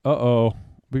Uh-oh.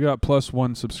 We got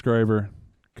 +1 subscriber.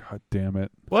 God damn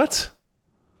it. What?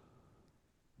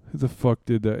 Who the fuck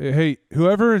did that? Hey,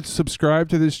 whoever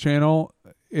subscribed to this channel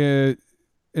in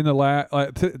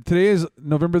the today is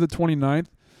November the 29th.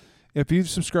 If you've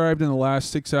subscribed in the last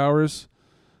 6 hours,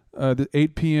 the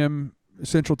 8 p.m.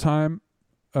 Central Time,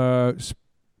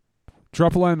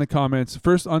 drop a line in the comments.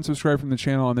 First, unsubscribe from the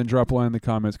channel, and then drop a line in the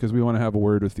comments because we want to have a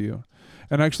word with you.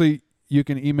 And actually, you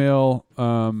can email.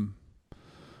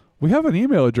 We have an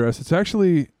email address. It's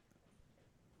actually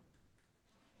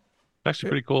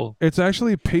pretty cool. It's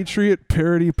actually Patriot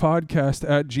Parody Podcast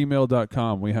at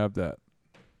gmail.com. We have that.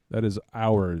 That is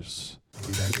ours.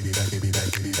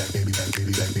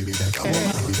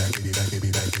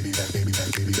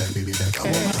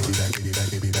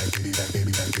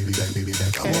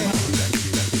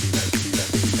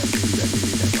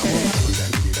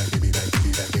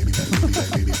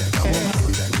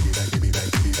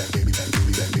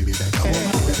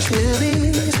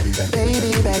 Chili's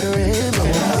baby back red.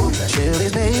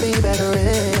 Chili's baby back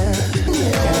red.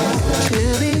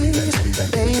 Chili's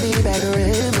baby back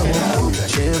red.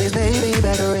 Chili's baby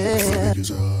back red.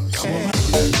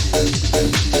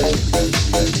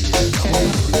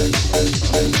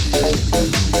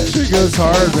 She goes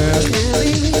hard, man.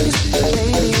 Chili's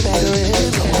baby back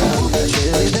red.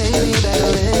 Chili's baby back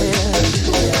red.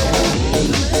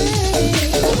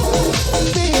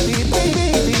 Baby, baby,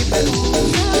 baby back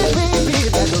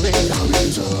red.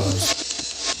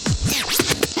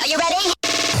 Are you ready?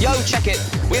 Yo, check it.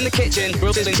 We're in the kitchen.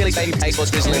 Real sizzling chili, baby taste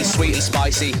buds sizzling, sweet and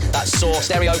spicy. That sauce,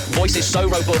 stereo, voice is so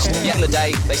robust. Yet in the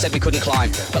day, they said we couldn't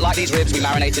climb. But like these ribs, we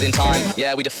marinated in time.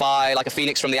 Yeah, we defy like a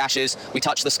phoenix from the ashes. We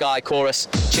touch the sky, chorus.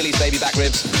 Chili's baby back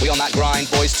ribs. We on that grind.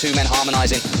 Boys, two men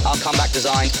harmonizing. Our comeback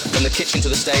designed. From the kitchen to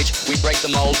the stage, we break the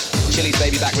mold. Chili's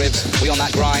baby back ribs. We on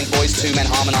that grind. Boys, two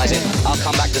men harmonizing. Our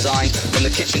comeback designed. From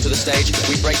the kitchen to the stage,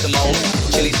 we break the mold.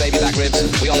 Chili's baby back ribs.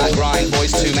 We on that grind.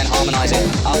 Boys, two men harmonizing.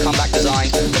 Our comeback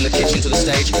designed. From the kitchen to the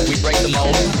stage, we break the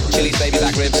mold. Chili's baby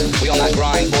back ribs. We on that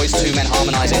grind. Boys, two men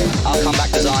harmonizing. Our comeback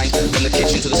designed. From the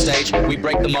kitchen to the stage, we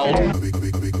break the mold.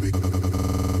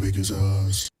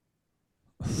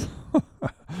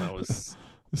 That was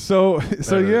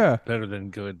Yeah. better than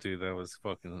good, dude. That was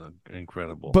fucking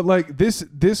incredible. But like this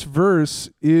verse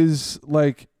is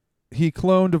like he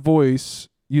cloned a voice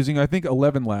using I think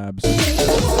 11 labs.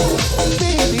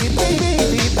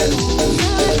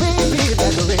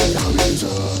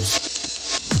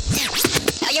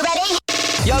 Are you ready?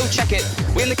 Yo, check it.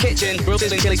 We're in the kitchen. Real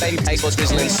sizzling chili, baby taste buds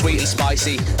sizzling, sweet and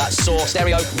spicy. That sauce,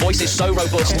 stereo, voice is so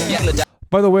robust. Yet in the day.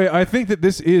 By the way, I think that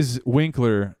this is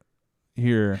Winkler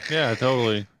here. Yeah,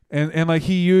 totally. And like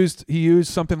he used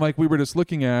something like we were just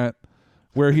looking at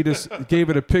where he just gave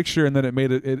it a picture and then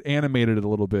it animated it a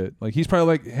little bit. Like he's probably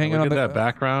like hanging on that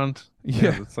background.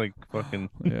 Yeah. It's like fucking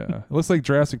yeah. It looks like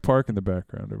Jurassic Park in the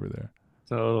background over there.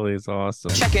 Totally, it's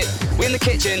awesome. Check it. We're in the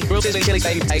kitchen. Real sizzling chili,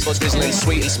 baby taste buds sizzling,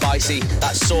 sweet and spicy.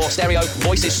 That sauce, stereo,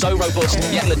 voice is so robust.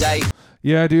 Yet in the day.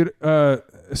 Yeah, dude.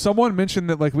 Someone mentioned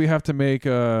that like we have to make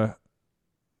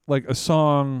like a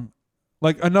song,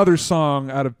 like another song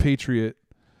out of Patriot.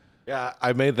 Yeah,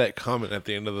 I made that comment at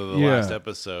the end of the last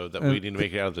episode that we need to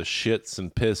make it out of the shits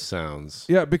and piss sounds.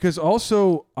 Yeah, because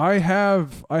also I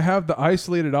have the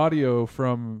isolated audio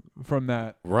from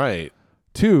that. Right.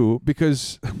 Too,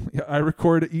 because I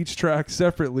record each track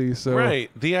separately. So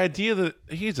right, the idea that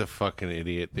he's a fucking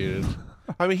idiot, dude.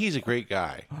 I mean, he's a great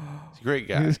guy. He's a great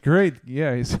guy. He's great.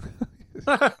 Yeah, he's.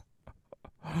 But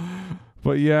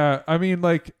yeah, I mean,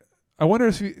 like, I wonder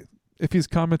if he's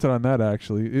commented on that.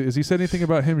 Actually, has he said anything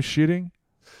about him shitting?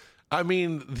 I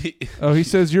mean, he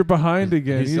says you're behind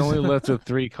again. He's only left with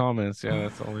 3 comments. Yeah,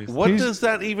 that's all he's. What does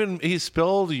that even? He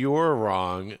spelled "you're"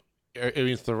 wrong.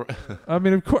 I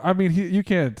mean, of course. I mean, you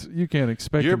can't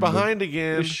expect. You're him behind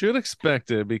again. You should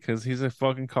expect it because he's a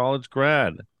fucking college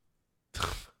grad.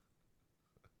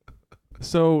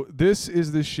 So this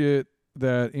is the shit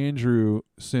that Andrew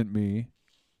sent me.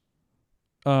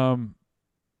 Oh,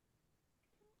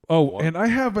 what? And I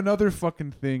have another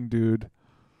fucking thing, dude.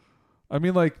 I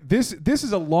mean, like this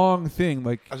is a long thing.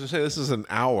 Like I was gonna say, this is an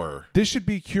hour. This should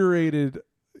be curated.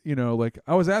 You know, like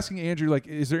I was asking Andrew, like,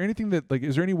 is there anything that, like,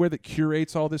 is there anywhere that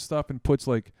curates all this stuff and puts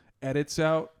like edits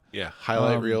out? Yeah,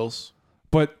 highlight reels.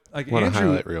 But like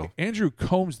highlight reel. Andrew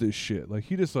combs this shit. Like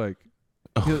he just like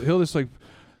he'll just like,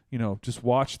 you know, just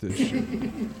watch this shit.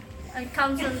 And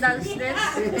comes and does this.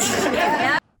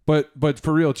 Yeah. But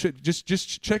for real,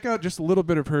 just check out just a little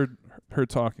bit of her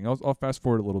talking. I'll fast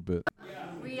forward a little bit.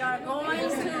 We are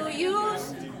going to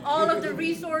use all of the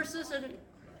resources and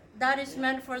that is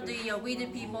meant for the weedy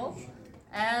people,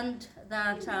 and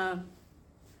that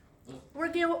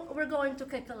we're going to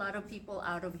kick a lot of people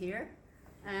out of here,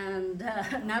 and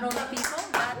not only people,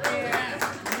 but their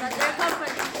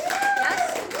companies.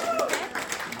 Yes. Okay.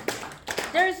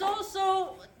 There's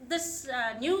also this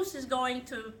news is going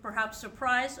to perhaps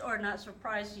surprise or not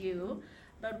surprise you,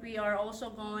 but we are also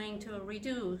going to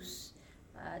reduce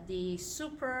the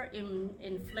super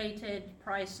inflated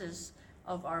prices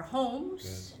of our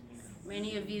homes.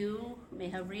 Many of you may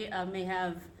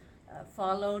have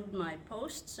followed my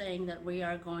post saying that we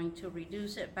are going to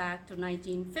reduce it back to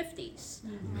 1950s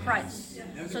price.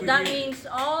 So that means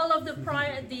all of the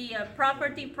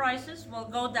property prices will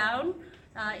go down.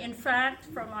 In fact,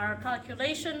 from our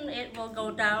calculation, it will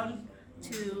go down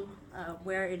to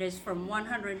where it is from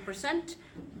 100%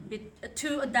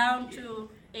 down to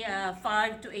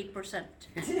 5 to 8%.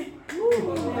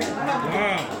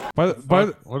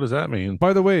 What does that mean?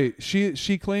 By the way,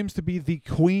 she claims to be the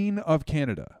Queen of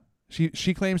Canada.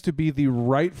 She claims to be the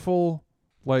rightful,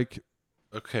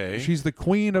 Okay. She's the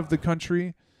queen of the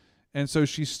country, and so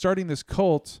she's starting this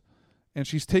cult, and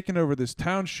she's taken over this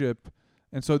township,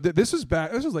 and so this is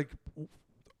back. This was like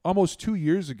almost 2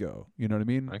 years ago. You know what I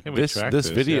mean? This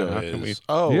video is.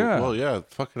 Oh, yeah. Well, yeah.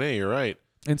 Fucking A, you're right.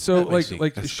 And so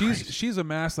That's she's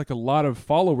amassed like a lot of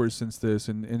followers since this,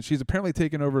 and she's apparently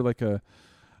taken over like a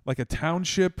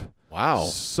township. Wow.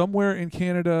 Somewhere in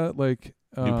Canada, like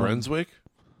New Brunswick.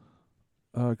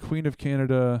 Queen of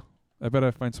Canada. I bet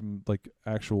I find some like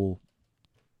actual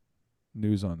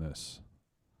news on this.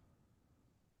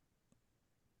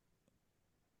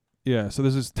 Yeah, so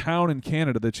there's this town in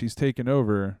Canada that she's taken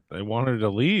over. They want her to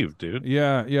leave, dude.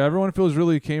 Yeah, everyone feels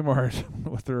really Kmart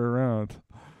with her around.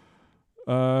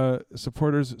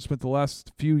 Supporters spent the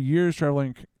last few years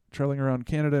traveling around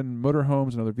Canada in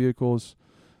motorhomes and other vehicles.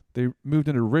 They moved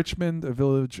into Richmond, a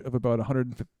village of about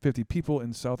 150 people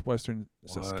in southwestern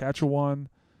Saskatchewan.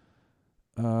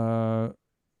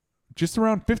 Just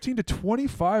around 15 to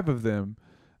 25 of them.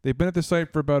 They've been at the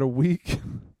site for about a week.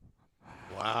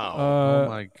 Wow. Oh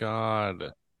my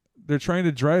God. They're trying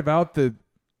to drive out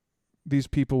these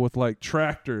people with like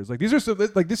tractors. Like these are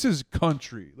this is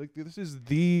country. Like this is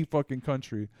the fucking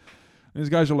country. And these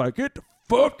guys are like, get the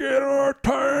fuck out of our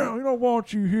town. We don't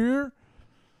want you here.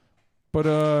 But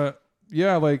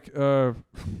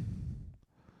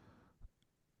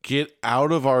get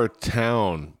out of our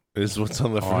town is what's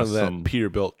on the front of that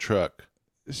Peterbilt truck.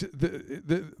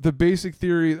 The basic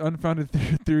theory, unfounded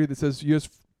theory that says U.S.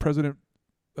 President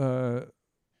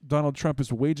Donald Trump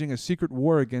is waging a secret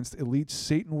war against elite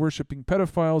Satan-worshipping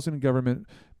pedophiles in government,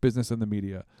 business, and the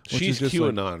media. She's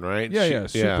QAnon, right? Yeah,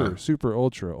 super,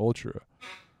 ultra.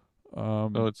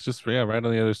 So it's just right on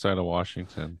the other side of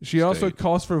Washington. She also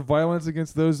calls for violence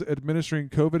against those administering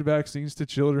COVID vaccines to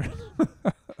children.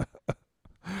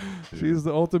 She's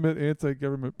the ultimate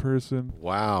anti-government person.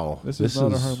 Wow. This is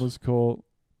not a harmless cult.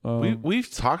 We've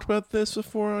talked about this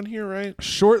before on here, right?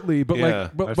 Shortly, but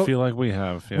I feel like we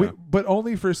have. Yeah. But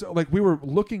only for we were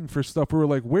looking for stuff. We were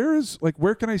like,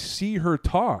 where can I see her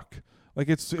talk? Like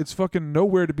it's fucking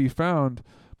nowhere to be found.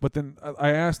 But then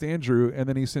I asked Andrew, and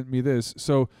then he sent me this.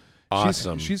 So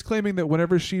awesome. She's claiming that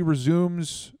whenever she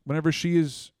resumes,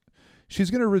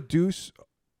 she's going to reduce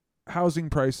housing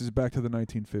prices back to the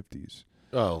 1950s.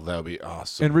 Oh, that would be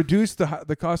awesome. And reduce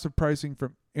the cost of pricing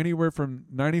from anywhere from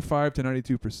 95 to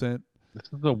 92%. This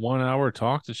is the 1 hour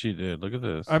talk that she did. Look at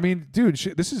this. I mean, dude,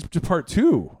 this is part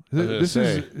 2.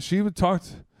 She would talk.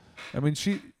 I think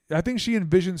she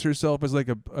envisions herself as like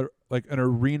an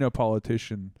arena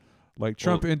politician, like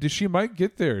Trump, and she might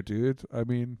get there, dude. I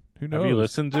mean, who knows? Have you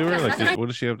listened to her? Like, what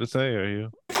does she have to say? Are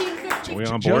we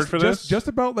on board for this? Just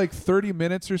about like 30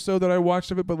 minutes or so that I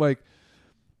watched of it, but like.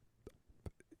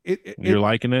 You're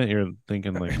liking it? You're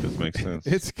thinking like this makes sense.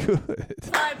 It's good.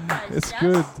 It's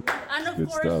good. And of good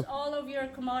course, stuff. all of your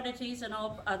commodities and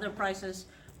all other prices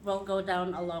will go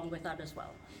down along with that as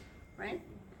well, right?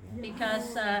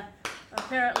 Because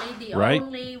apparently the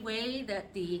only way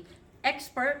that the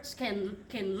experts can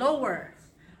lower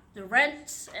the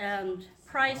rents and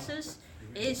prices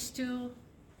is to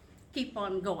keep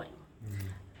on going.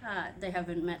 They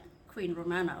haven't met Queen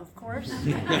Romana, of course. So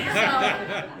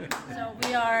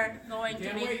we are going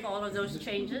to make all of those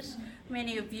changes.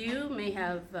 Many of you may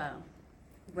have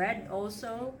read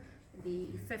also the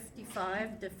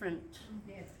 55 different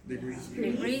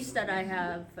decrees that I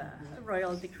have,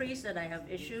 royal decrees that I have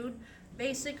issued,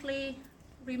 basically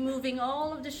removing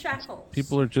all of the shackles.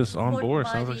 People are just on board.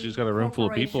 Sounds like she's got a room full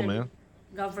of people, man.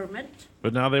 Government.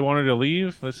 But now they want her to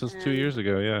leave? This is 2 years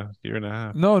ago, year and a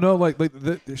half. No,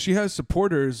 she has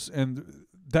supporters, and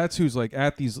that's who's like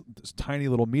at these tiny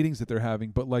little meetings that they're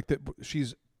having. But like the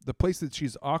place that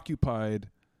she's occupied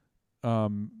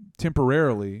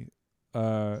temporarily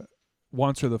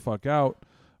wants her the fuck out.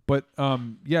 But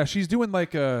yeah, she's doing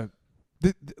like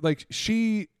like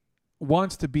she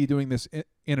wants to be doing this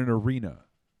in an arena.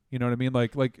 You know what I mean?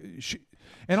 Like she,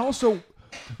 and also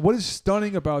what is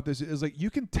stunning about this is like you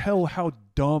can tell how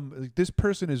dumb like, this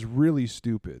person is really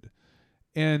stupid.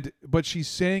 But she's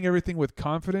saying everything with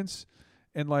confidence,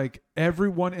 and like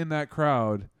everyone in that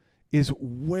crowd is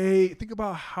think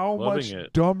about how much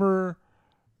dumber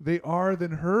they are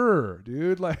than her,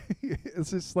 dude. Like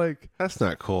it's just like that's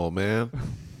not cool, man.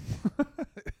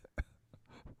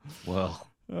 Well,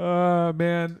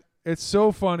 man, it's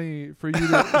so funny for you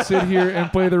to sit here and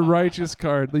play the righteous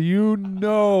card. You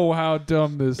know how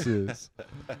dumb this is.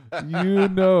 You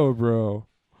know, bro.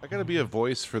 I gotta be a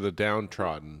voice for the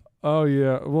downtrodden. Oh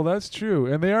yeah, well that's true,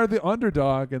 and they are the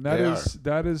underdog, and that's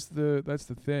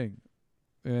the thing,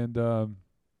 and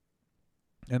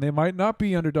they might not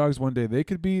be underdogs one day. They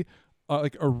could be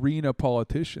like arena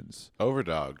politicians,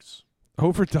 overdogs,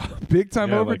 big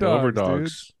time overdogs, like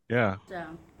overdogs, dude. Yeah,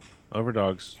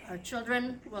 overdogs. Our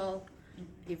children will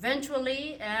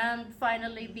eventually and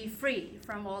finally be free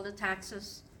from all the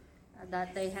taxes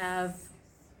that they have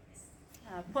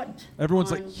put.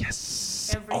 Everyone's on like,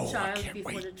 yes. Every child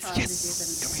before the child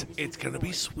is even. It's gonna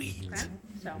be sweet. Okay?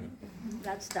 So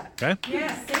that's that. Okay.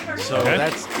 Yes. So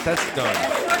that's done.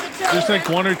 There's like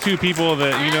one or two people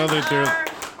that you know that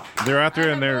they're out there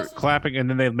and they're clapping, and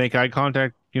then they make eye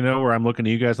contact. You know, where I'm looking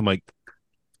at you guys, I'm like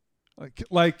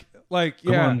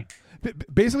yeah,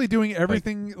 basically doing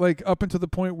everything like up until the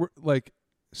point where like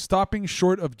stopping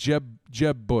short of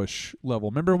Jeb Bush level.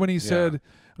 Remember when he said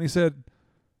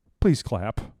please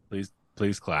clap.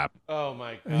 Please clap. Oh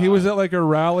my god. He was at like a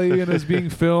rally and is being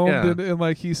filmed and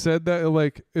like he said that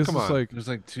like it's Come just on. like There's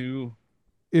like two.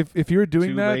 If you're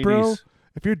doing that, ladies. bro,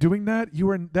 if you're doing that,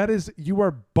 you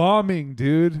are bombing,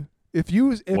 dude.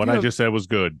 What I just said was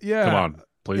good. Yeah. Come on,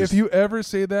 please. If you ever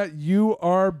say that, you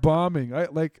are bombing.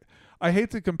 I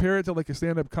hate to compare it to like a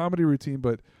stand-up comedy routine,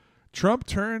 but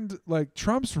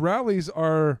Trump's rallies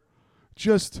are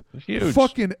just huge.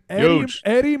 Fucking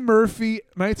Eddie Murphy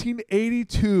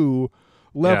 1982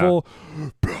 level.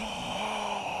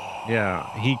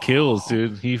 Yeah, he kills,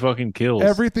 dude. He fucking kills.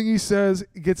 Everything he says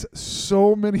gets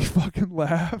so many fucking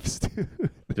laughs, dude.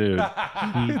 Dude,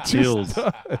 he kills.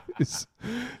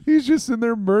 He's just in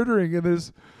there murdering, and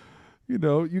there's,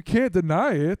 you can't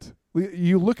deny it.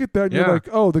 You look at that, and you're like,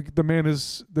 oh, the man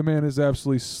is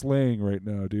absolutely slaying right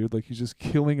now, dude. Like he's just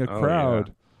killing a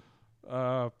crowd.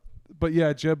 Yeah. But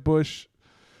yeah, Jeb Bush.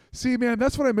 See, man,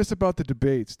 that's what I miss about the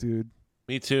debates, dude.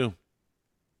 Me too.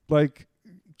 Like,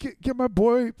 get my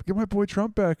boy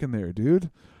Trump back in there, dude.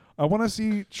 I want to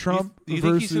see Trump. Do you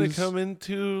think he's gonna come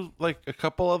into like a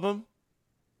couple of them?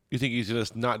 You think he's gonna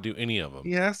not do any of them?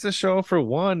 He has to show up for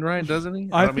one, right? Doesn't he?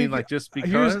 I mean, like just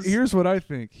because. Here's what I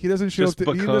think. He doesn't show up.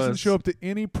 He doesn't show up to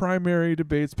any primary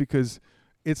debates because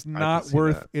it's not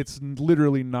worth. It's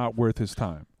literally not worth his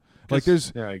time. Like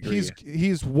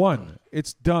he's won.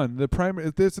 It's done. The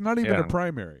primary. It's not even a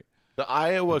primary. The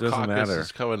Iowa caucus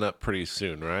is coming up pretty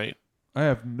soon, right? I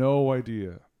have no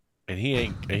idea. And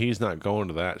he's not going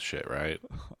to that shit, right?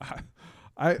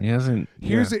 He hasn't.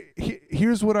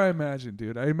 Here's what I imagine,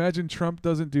 dude. I imagine Trump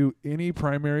doesn't do any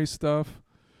primary stuff,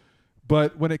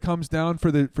 but when it comes down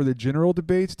for the general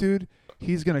debates, dude,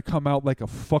 he's gonna come out like a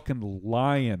fucking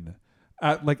lion,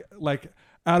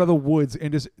 out of the woods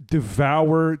and just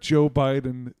devour Joe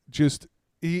Biden.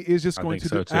 He is just going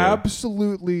to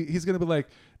absolutely. He's gonna be like,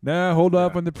 nah, hold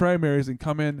up on the primaries and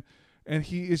come in, and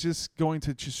he is just going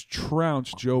to just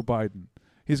trounce Joe Biden.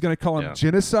 He's gonna call him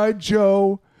Genocide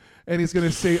Joe. And he's going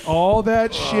to say all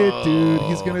that shit, dude.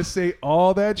 He's going to say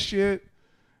all that shit.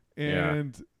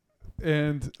 And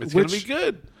it's going to be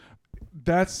good.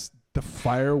 That's the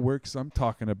fireworks I'm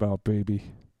talking about, baby.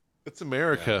 It's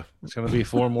America. It's going to be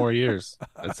 4 more years.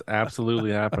 It's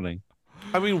absolutely happening.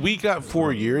 I mean, we got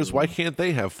 4 years. Why can't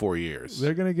they have 4 years?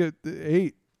 They're going to get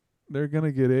 8. They're going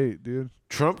to get 8, dude.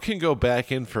 Trump can go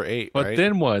back in for 8, but right?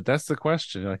 then what? That's the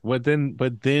question. Like, what then?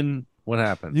 But then what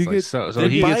happens? So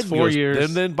he Biden gets 4 years.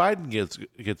 And then Biden gets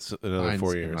another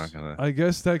 4 years. I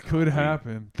guess that could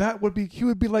happen. He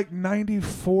would be like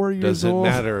 94 years Doesn't old.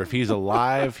 matter. If he's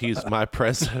alive, he's my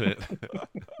president.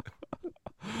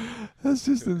 That's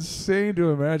just insane to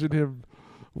imagine him.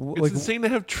 It's insane to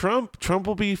have Trump. Trump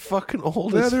will be fucking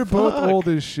old as fuck. They're both old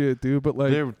as shit, dude. But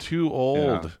like they're too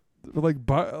old. Yeah. But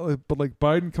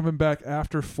Biden coming back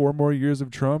after 4 more years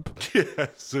of Trump.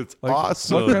 Yes, it's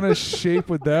awesome. What kind of shape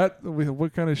would that?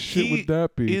 What kind of shit would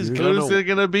that be? Who's it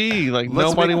gonna be? Like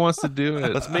nobody wants to do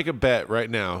it. Let's make a bet right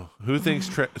now. Who thinks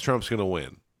Trump's gonna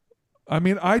win? I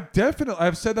mean, I've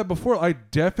said that before. I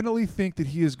definitely think that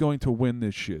he is going to win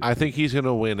this shit. I think he's going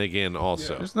to win again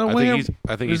also. There's no way.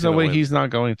 There's no way he's not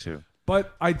going to.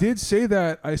 But I did say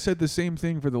that. I said the same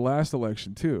thing for the last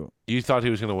election too. You thought he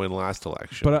was going to win last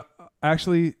election. But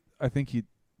actually, I think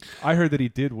I heard that he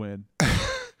did win.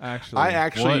 Actually, I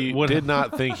actually did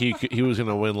not think he was going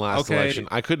to win last election.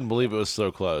 I couldn't believe it was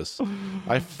so close.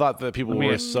 I thought that people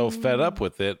were so fed up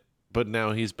with it, but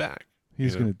now he's back.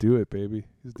 He's going to do it, baby.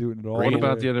 He's doing it all. What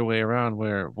about the other way around?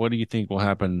 What do you think will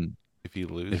happen if he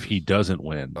loses? If he doesn't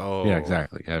win? Oh, yeah,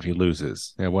 exactly. Yeah, if he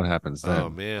loses, yeah, what happens then?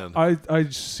 Oh man, I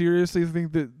seriously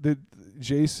think that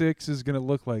J6 is going to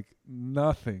look like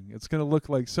nothing. It's going to look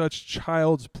like such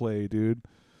child's play, dude.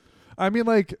 I mean,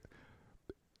 like,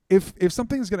 if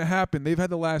something's going to happen, they've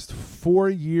had the last 4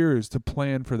 years to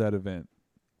plan for that event.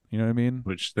 You know what I mean?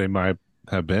 Which they might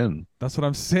have been. That's what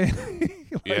I'm saying.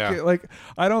 Like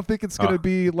I don't think it's going to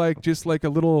be like just like a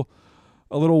little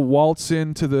waltz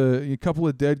into a couple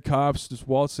of dead cops just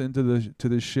waltz into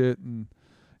the shit and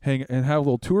hang and have a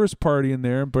little tourist party in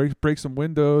there and break some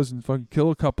windows and fucking kill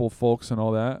a couple of folks and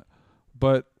all that.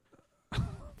 But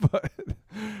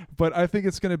I think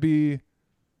it's going to be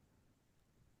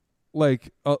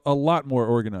like a lot more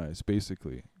organized,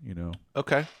 basically, you know.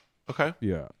 Okay.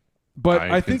 Yeah. But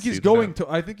I think he's going to.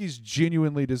 I think he's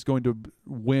genuinely just going to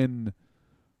win,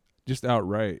 just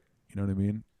outright. You know what I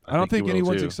mean? I don't think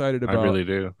anyone's excited about. I really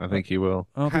do. I think he will.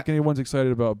 I don't think anyone's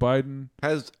excited about Biden.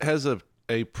 Has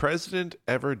a president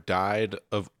ever died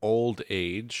of old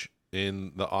age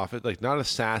in the office? Like not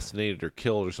assassinated or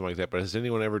killed or something like that, but has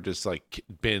anyone ever just like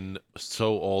been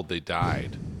so old they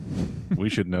died? We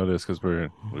should know this because we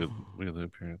live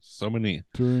here. So many.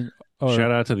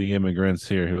 Shout out to the immigrants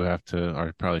here who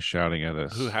are probably shouting at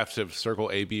us. Who have to circle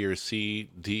A, B, or C,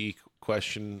 D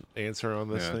question answer on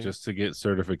this thing? Just to get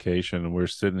certification. And we're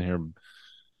sitting here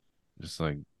just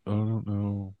like, I don't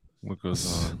know what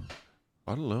goes on.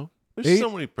 I don't know. There's so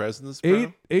many presidents,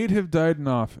 bro. Eight have died in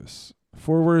office.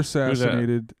 4 were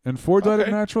assassinated, and 4 died of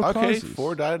natural causes.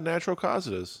 4 died of natural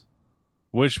causes.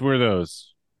 Which were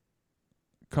those?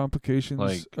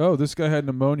 Complications. This guy had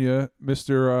pneumonia.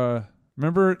 Mr.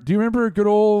 Do you remember good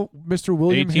old Mr.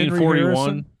 William 1841? Henry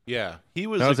Harrison? Yeah, he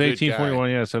was. That was a 1841.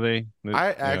 Good guy. Yeah, so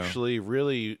I actually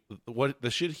really the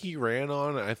shit he ran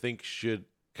on. I think should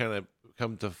kind of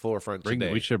come to forefront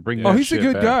today. We should bring. Oh, he's a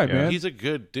good guy, man. He's a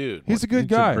good dude. He's a good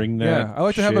guy. Yeah, I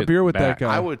like to have a beer with that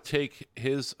guy. I would take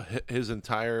his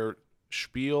entire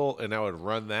spiel and I would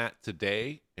run that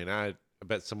today, and I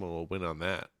bet someone will win on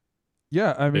that.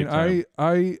 Yeah, I mean,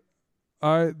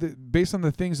 based on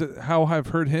the things how I've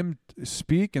heard him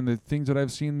speak and the things that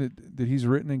I've seen that he's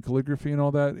written in calligraphy and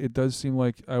all that, it does seem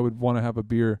like I would want to have a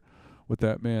beer with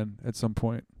that man at some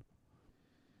point.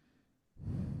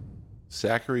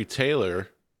 Zachary Taylor,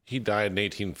 he died in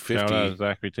 1850. Shout out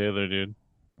Zachary Taylor, dude.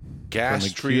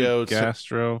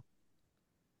 Gastroenteritis.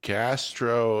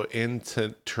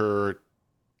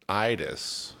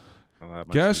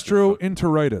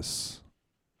 Gastroenteritis.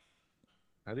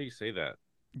 How do you say that?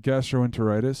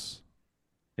 Gastroenteritis.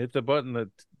 Hit the button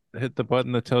that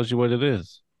tells you what it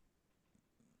is.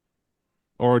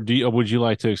 Or would you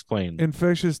like to explain?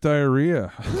 Infectious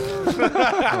diarrhea.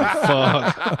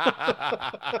 Fuck.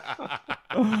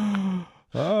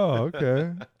 Oh,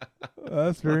 okay.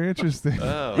 That's very interesting.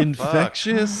 Oh,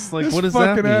 infectious? Fuck. Like, this what does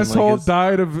that mean? Fucking asshole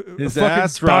died of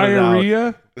fucking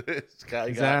diarrhea.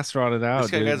 His ass rotted out.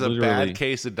 This guy has a bad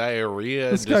case of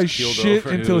diarrhea. This guy shit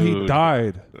until he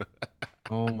died.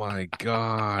 Oh my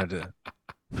god.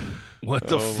 What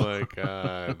the fuck? Oh my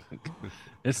god.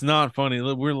 It's not funny.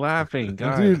 Look, we're laughing,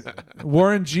 guys. Dude,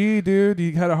 Warren G, dude,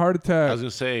 he had a heart attack. I was gonna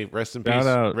say, rest in peace,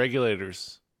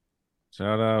 regulators.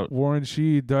 Shout out. Warren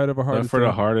G died of a heart attack. For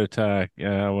the heart attack.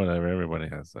 Yeah, whatever. Everybody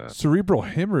has that. Cerebral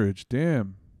hemorrhage.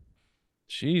 Damn.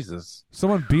 Jesus.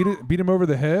 Someone beat him over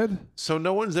the head? So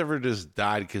no one's ever just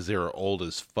died because they were old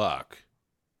as fuck.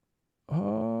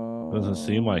 Oh. Doesn't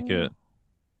seem like it.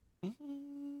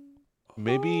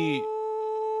 Maybe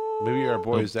our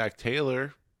boy Zach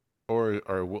Taylor or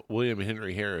William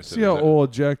Henry Harrison. See how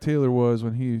old Jack Taylor was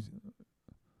when he...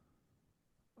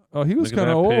 Oh, he was kind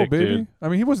of old, baby. Dude. I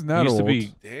mean, he wasn't that old.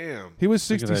 Damn. He was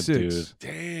 66.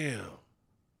 Damn.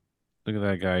 Look at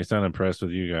that guy. He's not impressed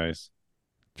with you guys.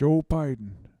 Joe Biden.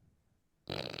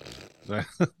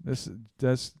 That's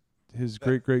his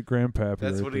great-great-grandpappy.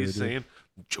 That's right what there, he's dude. saying.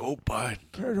 Joe Biden.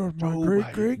 That was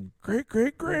my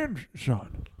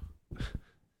great-great-great-grandson.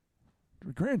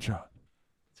 Grandson.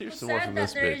 Here's It's some more sad from that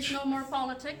this there is bitch. no more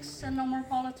politics and no more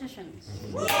politicians.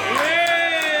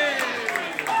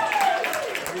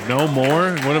 No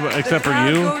more? What about except for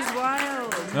you? Goes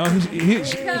wild. No,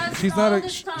 she's not all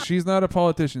this time- she's not a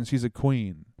politician. She's a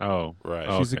queen. Oh, Right.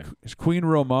 Oh, She's okay. she's Queen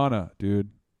Romana, dude.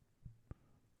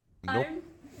 Nope.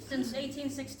 Since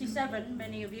 1867,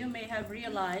 many of you may have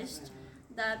realized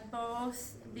that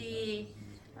both the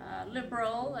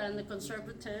Liberal and the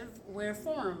Conservative were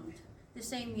formed. The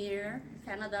same year,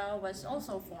 Canada was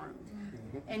also formed.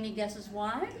 Any guesses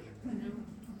why?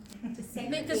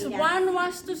 Because one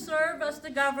was to serve as the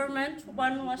government,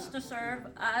 one was to serve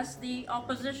as the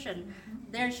opposition.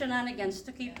 Their shenanigans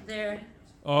to keep their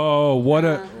Oh, what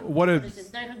a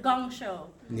their gong show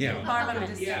in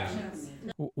Parliament.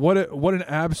 what an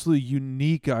absolutely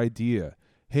unique idea.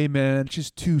 Hey man, it's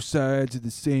just two sides of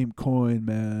the same coin,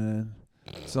 man.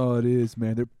 That's all it is,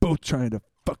 man. They're both trying to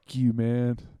fuck you,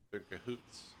 man. They're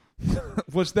cahoots.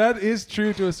 Which that is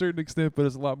true to a certain extent, but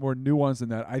it's a lot more nuanced than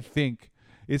that. I think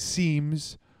it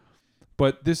seems,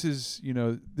 but this is,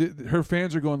 her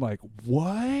fans are going like,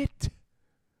 "What?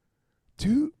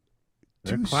 Two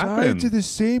They're sides clapping. of the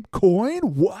same coin?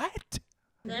 What?"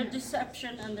 Their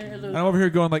deception and their illusion. I'm over here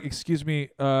going like, "Excuse me,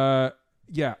 yeah.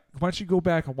 Why don't you go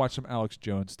back and watch some Alex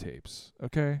Jones tapes,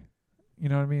 okay? You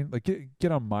know what I mean? Like,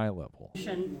 get on my level."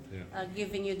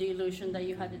 Giving you the illusion that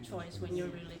you had a choice when you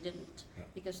really didn't,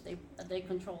 because they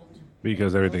controlled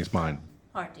Because everything's mine.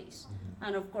 parties,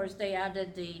 and of course they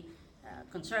added the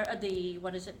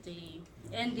the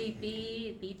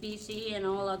NDP, PPC, and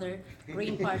all other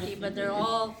Green Party, but they're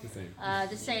all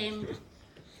the same.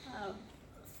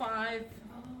 5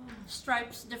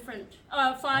 stripes different.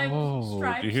 5 Oh,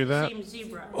 stripes, do you hear that? same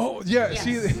zebra. Oh yeah, Yes.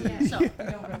 see, So,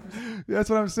 that's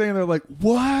what I'm saying. They're like,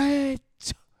 "What,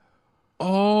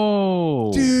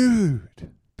 Oh, dude?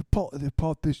 The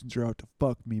politicians are out to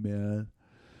fuck me, man.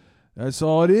 That's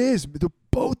all it is. The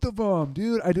both of them,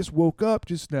 dude. I just woke up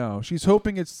just now. She's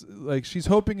hoping it's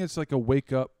like a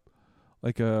wake up,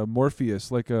 like a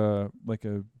Morpheus, like a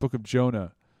Book of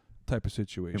Jonah type of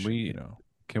situation.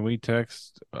 Can we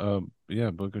text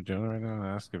Book of Jonah right now and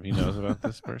ask if he knows about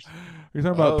this person? You're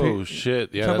talking about Oh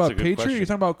shit! Yeah, talking that's about a good Patriot. question. You're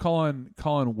talking about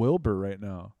Colin Wilbur right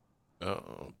now.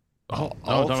 All,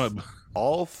 I'm talking about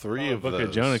all three of Book those.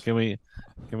 of Jonah. Can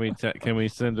we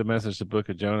send a message to Book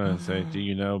of Jonah and say, "Do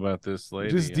you know about this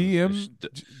lady?" Just DM,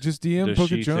 just DM Does Book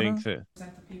she of Jonah. think that?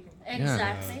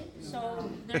 exactly.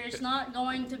 So there is not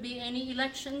going to be any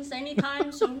elections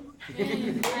anytime soon.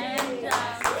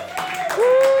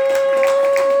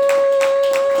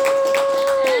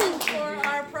 And for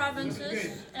our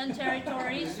provinces and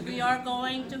territories, we are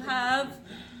going to have,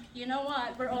 you know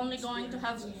what? We're only going to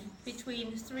have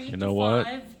between 3 You to know what?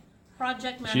 5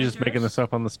 project managers. She's just making this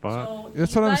up on the spot. So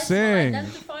That's you what I'm guys will saying.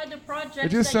 Identify the projects It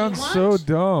just that you sounds want. so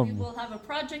dumb. You will have a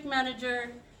project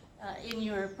manager in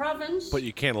your province. But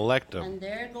you can't elect them. And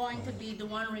they're going to be the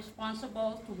one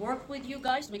responsible to work with you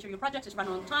guys to make sure your project is run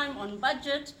on time, on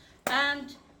budget,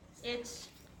 and it's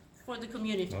for the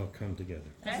community. All come together.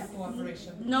 Okay?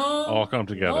 No, All come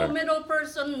together. no middle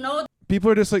person, no People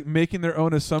are just like making their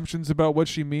own assumptions about what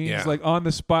she means, Yeah. like on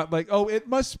the spot, like, "Oh, it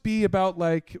must be about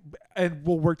like," and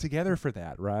we'll work together for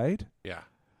that, right? Yeah.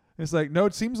 It's like, no,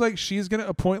 it seems like she's gonna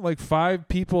appoint like 5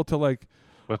 people to like,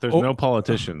 But there's Oh. no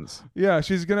politicians. yeah,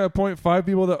 she's gonna appoint 5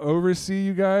 people to oversee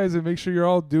you guys and make sure you're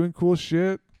all doing cool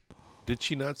shit. Did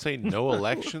she not say no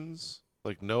elections?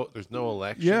 Like no, there's no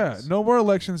elections. Yeah, no more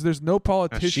elections. There's no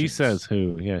politicians. She says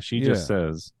who? Yeah, she just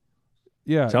says.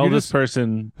 Yeah, Tell you're this just-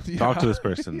 person. Talk to Yeah. this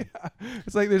person. Yeah.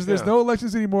 It's like there's Yeah. no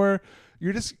elections anymore.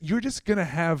 You're just gonna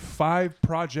have 5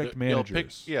 project You'll pick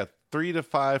managers. 3 to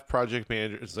 5 project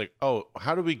managers. It's like, oh,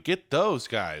 how do we get those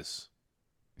guys?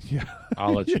 Yeah,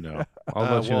 I'll let you know.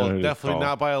 I'll let you know. Well, who to definitely call.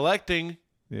 not by electing.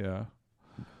 yeah,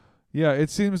 yeah. It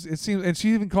seems, and she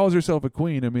even calls herself a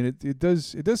queen. I mean, it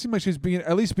does seem like she's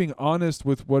at least being honest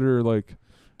with what her like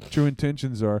true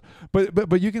intentions are.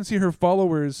 But you can see her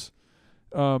followers.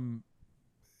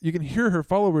 You can hear her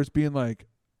followers being like,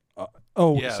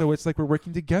 Yeah. so it's like we're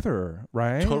working together,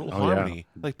 right? Total Oh, yeah. harmony.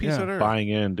 Like peace Yeah. on earth. Buying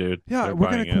in, dude. Yeah, They're we're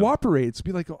buying gonna in. cooperate. It's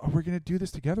be like, oh, we're gonna do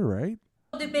this together, right?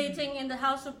 debating in the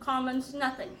House of Commons,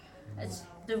 nothing. It's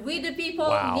we the people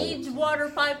Wow. needs water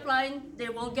pipeline, they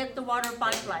will get the water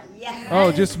pipeline. Yes.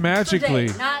 Oh, just magically.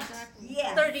 Today, not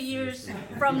Yes. 30 years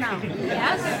from now.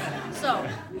 Yes? So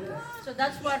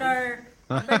that's what our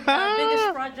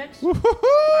biggest projects are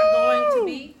going to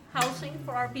be. Housing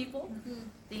for our people.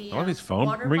 The, All these phone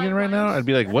water ringing right now. pipelines I'd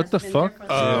be like, that what has the been there fuck?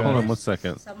 for Hold 30 on 1 years.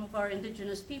 second. Some of our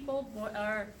indigenous people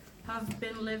have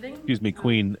been living Excuse me,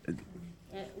 Queen.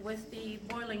 with the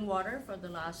boiling water for the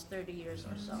last 30 years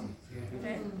or so.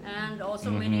 Okay? And also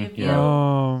many of you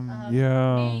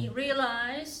Yeah. may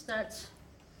realize that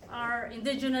our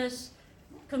indigenous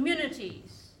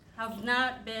communities have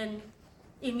not been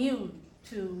immune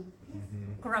to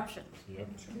corruption.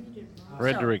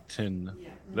 Fredericton.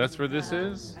 That's where this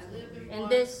is? And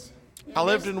this. I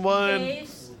lived in one.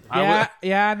 Case,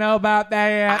 Yeah, I know about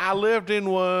that. I lived in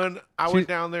one. I went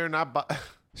down there and I bought.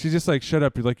 She's just like, shut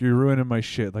up. You're like, you're ruining my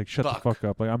shit. Like, shut the Fuck. fuck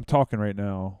up. Like, I'm talking right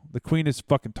now. The queen is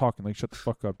fucking talking. Like, shut the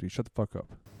fuck up, dude. Shut the fuck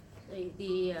up. we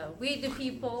the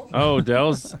people. Oh,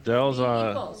 Dell's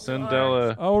people send are- Dell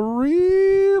a Oh,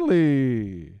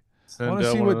 really? I send want to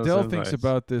Dell see one what of Dell those thinks invites.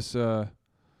 about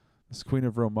this Queen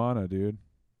of Romana, dude.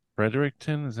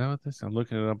 Fredericton. Is that what this? I'm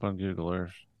looking it up on Google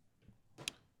Earth.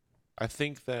 I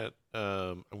think that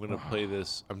I'm gonna play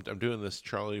this. I'm doing this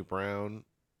Charlie Brown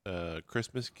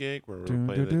Christmas gig where we're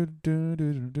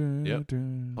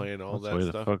playing all That's that way the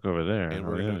stuff. fuck over there. And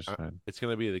on we're the gonna, other side. it's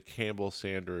gonna be the Campbell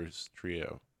Sanders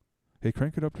trio. Hey,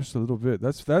 crank it up just a little bit.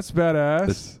 That's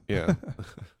badass. Yeah.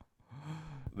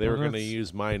 They Well, were gonna that's-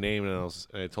 use my name and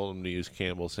I told them to use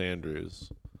Campbell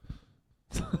Sanders.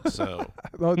 So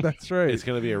Oh, that's right. it's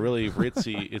gonna be a really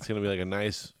ritzy. It's gonna be like a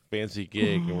nice fancy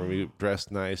gig, and we're gonna be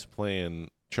dressed nice, playing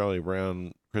Charlie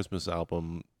Brown Christmas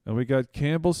album. And we got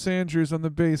Campbell Sanders on the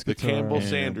bass The guitar. Campbell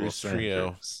Sanders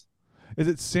trio, Is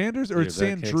it Sanders or Dude, it's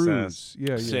that kicks Sandrews? ass.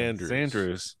 Yeah.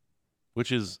 Sandrews.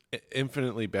 which is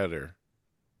infinitely better.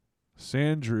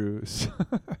 Sandrews.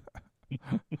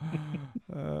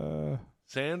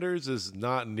 Sanders is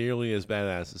not nearly as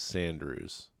badass as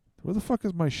Sandrews. Where the fuck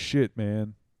is my shit,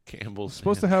 man? Campbell. I'm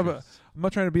supposed to have a. I'm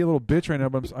not trying to be a little bitch right now,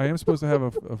 but I am supposed to have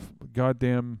a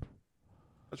goddamn.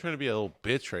 I'm trying to be a little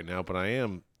bitch right now, but I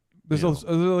am. There's you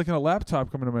like a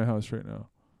laptop coming to my house right now.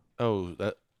 Oh,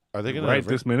 that are they gonna Right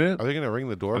this minute? Are they gonna ring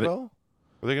the doorbell?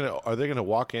 Are they gonna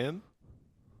walk in?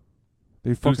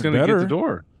 They Who's fucking gonna better. get the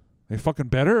door? They fucking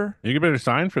better. You better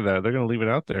sign for that. They're gonna leave it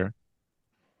out there.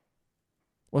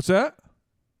 What's that?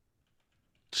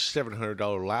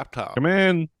 $700 laptop. Come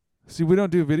in. See, we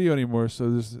don't do video anymore, so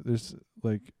there's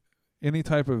like any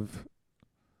type of.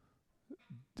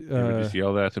 You would just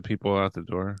yell that to people out the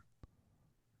door.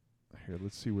 Here,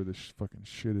 let's see where this fucking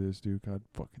shit is, dude. God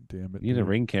fucking damn it. You need a dude.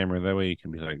 ring camera. That way you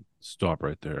can be like, stop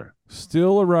right there.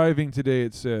 Still arriving today,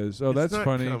 it says. Oh, It's that's not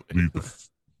funny. Leave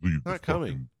the Not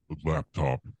coming. fucking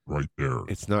laptop right there.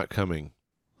 It's not coming.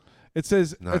 It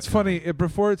says, Not it's funny.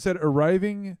 Before it said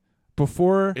arriving,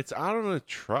 before. It's out on a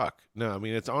truck. No, I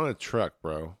mean it's on a truck,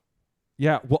 bro.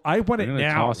 Yeah, well, I want They're it gonna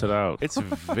now. toss it out. It's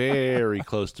very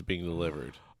close to being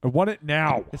delivered. I want it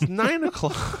now. It's 9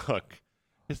 o'clock.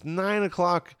 It's 9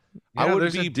 o'clock. Yeah, I would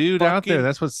there's be a dude out there. fucking-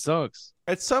 That's what sucks.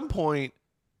 At some point,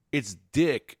 it's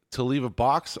dick to leave a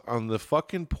box on the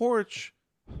fucking porch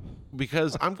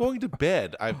because I'm going to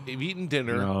bed. I've eaten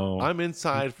dinner. No. I'm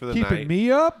inside for the Keeping night.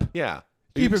 me up? Yeah.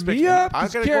 Keeping me up? I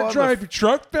 'Cause gotta you go can't on drive the your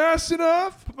truck fast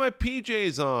enough? put my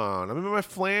PJs on. I'm in my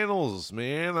flannels,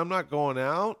 man. I'm not going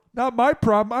out. Not my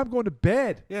problem. I'm going to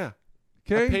bed. Yeah.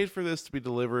 Okay? I paid for this to be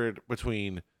delivered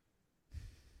between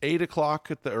 8 o'clock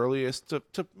at the earliest to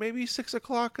maybe 6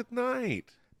 o'clock at night.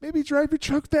 Maybe drive your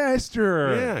truck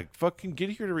faster. Yeah, fucking get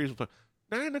here to reasonable time.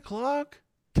 9 o'clock?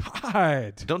 God.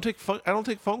 I don't take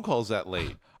phone calls that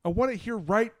late. I want it here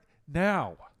right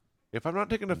now. If I'm not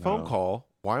taking a phone call,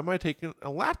 why am I taking a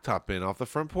laptop in off the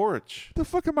front porch? What the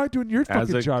fuck am I doing your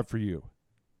fucking a- job for you?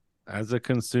 As a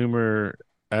consumer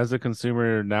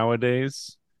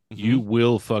nowadays, you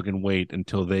will fucking wait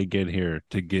until they get here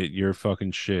to get your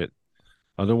fucking shit.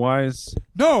 Otherwise,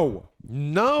 No.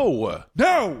 No.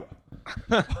 No.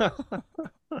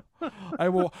 I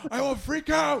will freak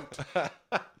out.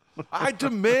 I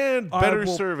demand I better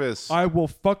will- service. I will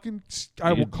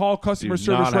call customer do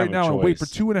service not right have a now and wait for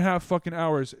choice. 2.5 fucking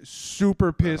hours,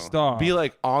 super pissed off. Be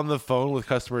like on the phone with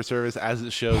customer service as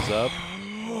it shows up.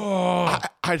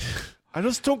 I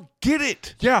just don't get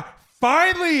it. Yeah,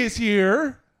 finally is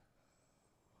here.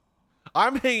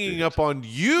 I'm hanging up on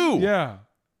you. Yeah.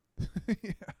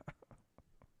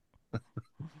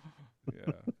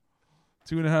 Yeah.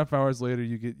 2.5 hours later,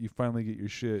 you finally get your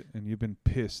shit, and you've been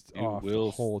pissed you off will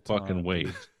the whole time. fucking wait.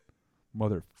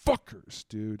 Motherfuckers,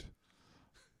 dude.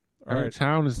 All Our right,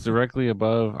 town is directly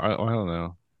above. I don't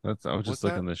know. I was What's just that?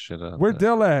 looking this shit up. where but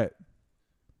Dell at?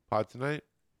 Pod tonight?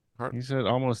 He said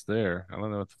almost there. I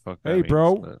don't know what the fuck that Hey, means,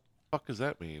 bro. but Fuck does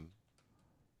that mean?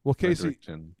 Well, Casey,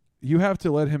 Fredericton. you have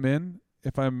to let him in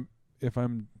if I'm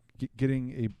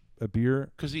getting a beer.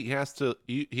 Because he has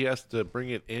to bring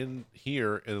it in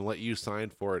here and let you sign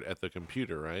for it at the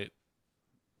computer, right?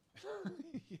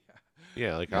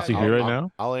 Yeah, like Is he here right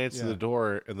now? I'll answer Yeah. the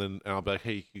door and then I'll be like,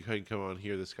 "Hey, you can come on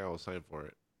here. This guy will sign for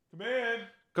it. Come in.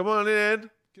 Come on in.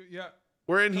 Yeah.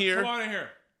 We're in here." Come on in here.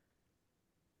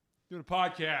 Doing a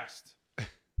podcast.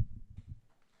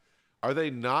 Are they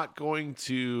not going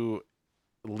to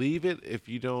leave it if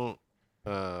you don't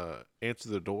answer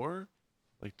the door?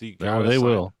 Like, do you No, gotta they sign-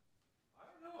 will.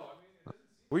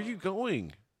 Where are you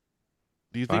going?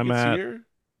 Do you think I'm it's at- here?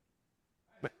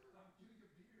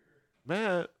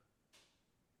 Matt.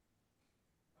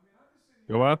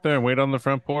 Go out there and wait on the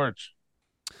front porch.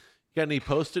 Got any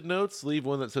post-it notes? Leave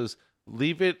one that says,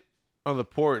 leave it on the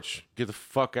porch. Get the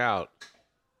fuck out.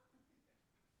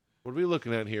 What are we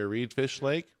looking at here? Reed Fish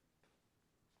Lake?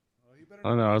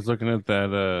 Oh no, I was looking at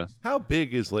that. How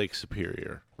big is Lake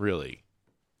Superior, really?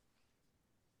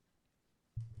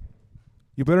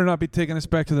 You better not be taking us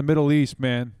back to the Middle East,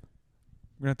 man.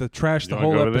 We're going to have to trash the wanna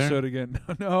whole go over there? episode again.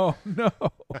 No.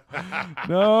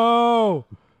 No.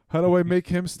 How do I make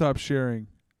him stop sharing?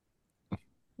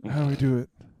 How do we do it?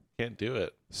 Can't do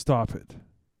it. Stop it.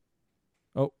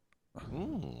 Oh.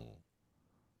 Ooh.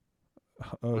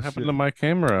 Oh, what shit. happened to my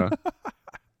camera?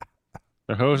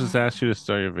 The host has asked you to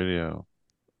start your video.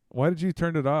 Why did you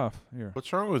turn it off? Here.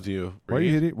 What's wrong with you? Why are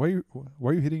you Reed? hitting? Why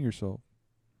are you hitting yourself?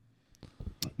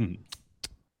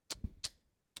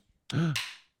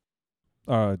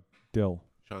 Dill.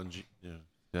 Sean G. Yeah.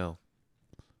 Dell.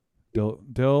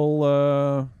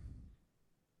 Dill.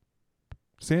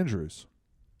 Sandrews.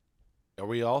 Are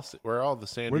we all? We're all the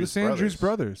Sandrews. We're the Sandrews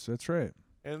brothers. That's right.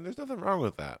 And there's nothing wrong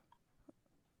with that.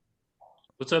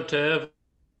 What's up, Tev?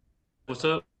 What's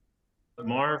up,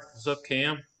 Marv? What's up,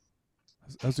 Cam?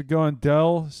 How's it going,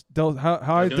 Dell?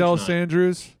 Hi, doing Dell tonight?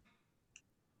 Sandrews.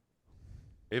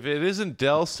 If it isn't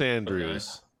Dell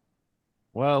Sandrews,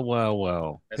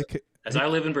 Well. As I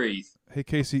live and breathe. Hey,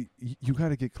 Casey, you got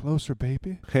to get closer,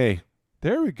 baby. hey,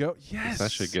 There we go. Yes. I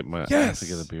should get my. I have Yes. to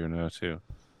get a beer now too.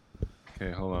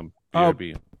 Okay, hold on. Oh,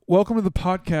 BRB. Welcome to the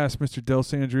podcast, Mr. Dell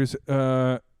Sandrews.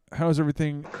 How's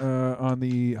everything on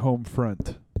the home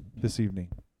front this evening?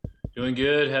 Doing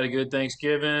good. Had a good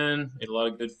Thanksgiving. Ate a lot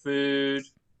of good food.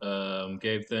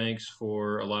 Gave thanks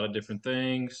for a lot of different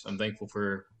things. I'm thankful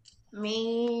for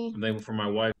Me. my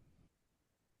wife.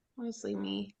 Mostly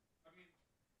me.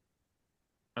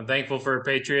 I'm thankful for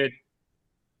Patriot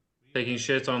taking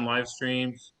shits on live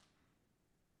streams.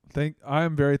 I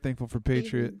am very thankful for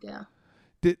Patriot. Yeah.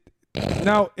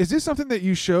 Now, is this something that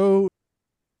you show?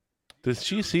 does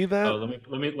she see that? Oh,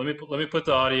 let me put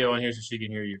the audio on here so she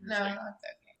can hear you. for a No, second.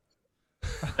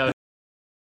 it's okay.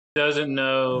 She doesn't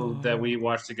know that we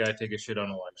watched the guy take a shit on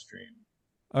a live stream.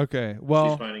 Okay, She's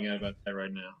well, finding out about that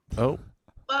right now. Oh,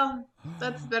 Well,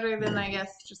 that's better than, I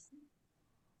guess, just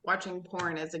watching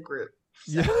porn as a group.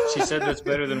 yeah. She said that's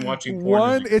better than watching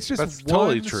porn. It's just That's one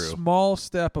totally true. small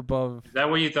step above Is that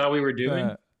what you thought we were doing?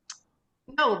 that.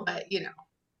 No, but,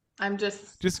 I'm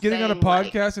just Getting on a saying,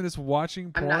 like, podcast and just watching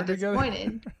I'm porn not together.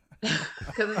 disappointed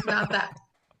because it's not that.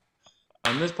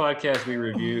 On this podcast, we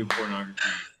review pornography.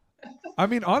 I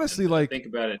mean, honestly, And like think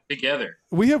about it together.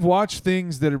 we have watched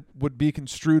things that would be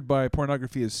construed by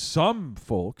pornography as some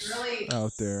folks Really?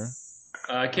 out there.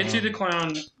 Kitsy the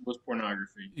Clown was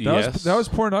pornography. That was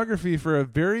pornography for a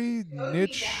very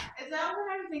niche. Is that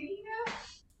what I'm thinking of?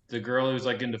 The girl who's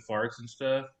like into farts and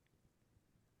stuff.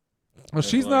 Well,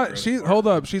 she's not. Hold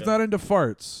up. She's not into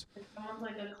farts. Is someone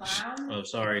like a clown? Oh,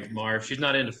 sorry, Marv. She's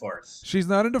not into farts. She's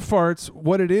not into farts.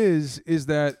 What it is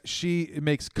that she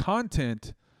makes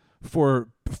content for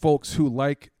folks who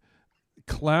like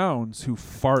clowns who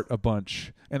fart a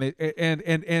bunch, and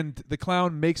the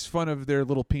clown makes fun of their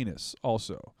little penis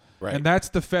also. right. And that's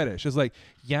the fetish. It's like,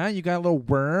 yeah, you got a little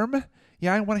worm.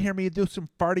 Yeah, I want to hear me do some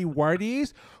farty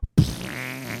warties.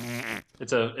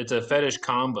 It's a fetish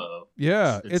combo.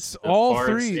 Yeah, It's it's the all farts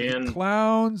three and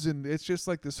clowns, and it's just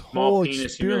like this Small whole penis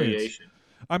experience. humiliation.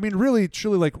 I mean, really,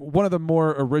 truly, like one of the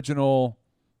more original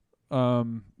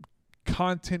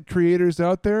content creators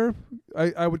out there.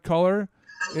 I would call her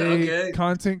a Okay.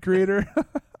 content creator.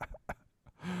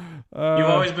 You've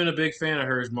always been a big fan of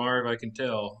hers, Marv. I can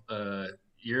tell.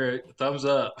 You're a thumbs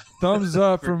up. Thumbs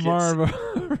up for from kids. Marv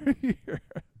over here.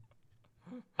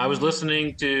 I was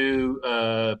listening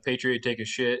to Patriot take a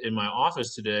shit in my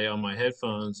office today on my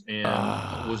headphones and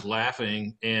was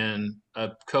laughing. And a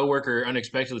coworker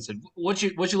unexpectedly said, "What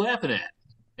you laughing at?"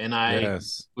 And I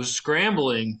was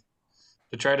scrambling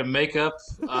to try to make up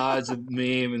it's a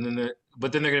meme, and then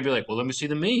but then they're gonna be like, "Well, let me see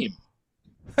the meme."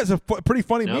 That's a pretty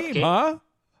funny No, meme, can't- huh?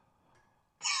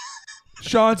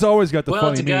 Sean's always got the Well,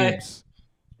 funny it's a guy- memes.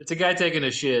 It's a guy taking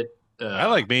a shit. I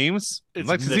like memes. I'd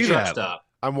like to the see truck that. stop.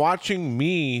 I'm watching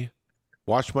me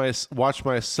watch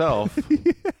myself.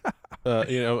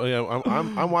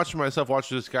 I'm watching myself watch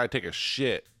this guy take a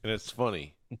shit, and it's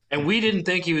funny. And we didn't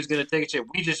think he was going to take a shit.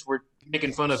 We just were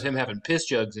making fun of him having piss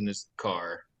jugs in his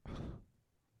car.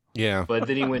 Yeah, But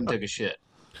then he went and took a shit.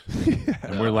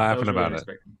 And we're laughing That was about really it.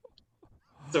 unexpected.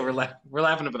 So we're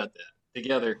laughing about that.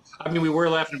 together. I mean, we were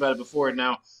laughing about it before, and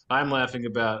now I'm laughing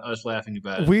about us laughing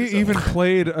about it. We even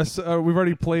played we've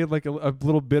already played like a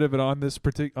little bit of it on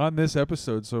this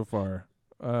episode so far.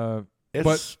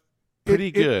 It's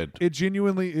pretty good. It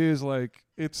genuinely is like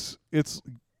it's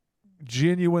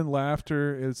genuine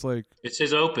laughter. It's like it's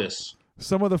his opus.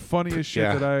 Some of the funniest shit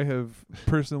that I have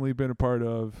personally been a part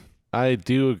of. I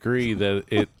do agree that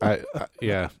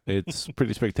it's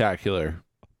pretty spectacular.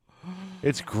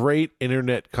 It's great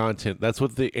internet content. That's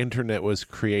what the internet was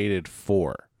created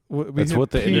for. That's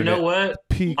what the internet. You know what?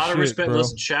 A lot of respect. Bro.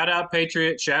 Listen, shout out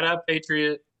Patriot. Shout out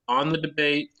Patriot on the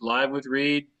debate live with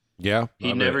Reed. Yeah,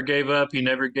 he never gave up. He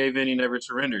never gave in. He never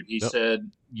surrendered. He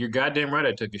said, "You're goddamn right.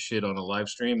 I took a shit on a live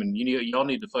stream, and y'all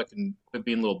need to fucking quit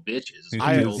being little bitches."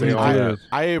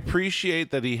 I appreciate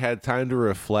that he had time to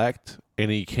reflect, and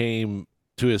he came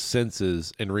to his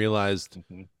senses and realized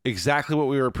exactly what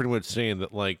we were pretty much saying,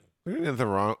 that like there's nothing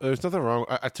wrong. There's nothing wrong.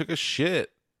 I took a shit.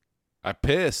 I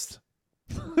pissed.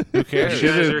 Who cares? You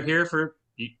guys are here for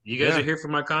you guys are here for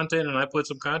my content, and I put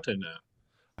some content out.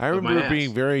 I remember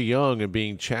being very young and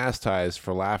being chastised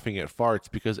for laughing at farts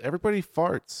because everybody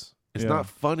farts. It's not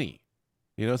funny.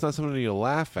 You know, it's not something you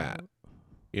laugh at.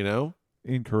 You know?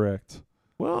 Incorrect.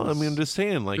 Well, I mean, I'm just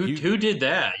saying, like, who did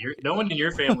that? No one in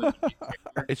your family.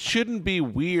 It shouldn't be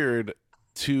weird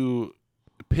to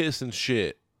piss and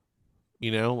shit.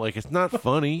 You know, like, it's not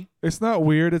funny. It's not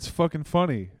weird. It's fucking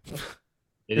funny.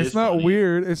 It's not funny.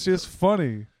 weird. It's just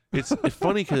funny. It's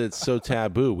funny because it's so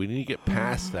taboo. We need to get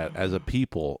past that as a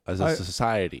people, as a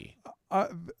society.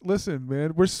 Listen,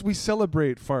 man, we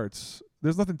celebrate farts.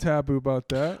 There's nothing taboo about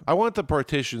that. I want the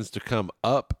partitions to come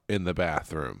up in the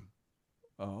bathroom.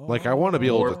 Oh. Like I want to be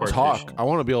able to talk. I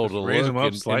want to be able to raise look them up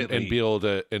and slightly. be able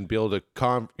to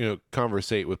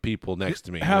conversate with people next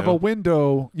to me. Have a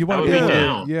window. You want to be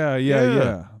down.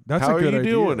 Yeah. That's How a good are you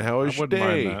idea. doing? How is I your wouldn't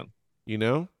mind day? that. You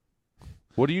know,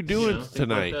 what are you doing think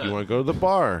tonight? like that. You want to go to the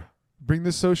bar? Bring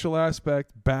the social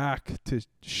aspect back to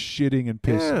shitting and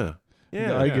pissing.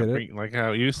 Yeah. I get it. Like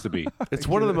how it used to be. It's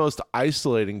one of the most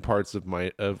isolating parts of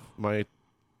my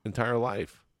entire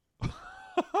life.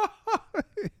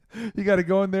 You got to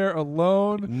go in there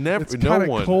alone. Never, It's no kind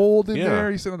one. of cold in Yeah.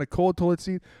 there. You sit on a cold toilet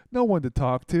seat. No one to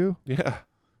talk to. Yeah,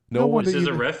 No one This to is a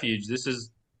even- refuge. This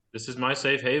is my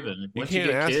safe haven. Once you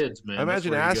can't get ask- kids, man. that's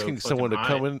Imagine where you go asking someone to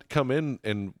fucking come in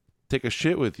and take a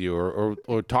shit with you,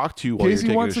 or talk to you while Casey you're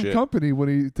taking wants a some shit. company when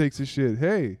he takes a shit.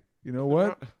 Hey, you know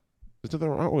what? There's nothing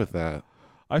wrong with that.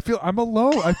 I'm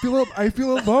alone. I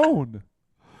feel alone.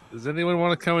 Does anyone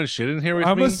want to come and shit in here with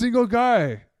I'm me? a single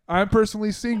guy. I'm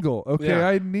personally single. Okay,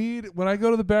 Yeah. when I go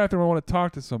to the bathroom, I want to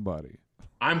talk to somebody.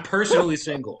 I'm personally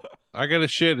single. I got a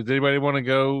shit. Does anybody want to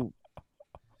go?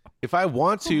 If I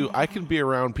want to, I can be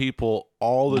around people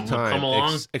all the time, Come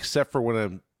along. except for when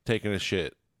I'm taking a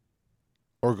shit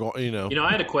or go. You know,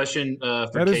 I had a question for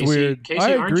That is Casey. weird. Casey,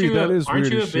 I aren't agree, you? that is aren't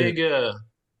weird you a as shit. big?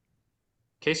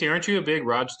 Casey, aren't you a big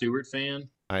Rod Stewart fan?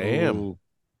 I am. Ooh.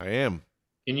 I am.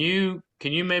 Can you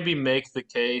maybe make the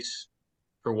case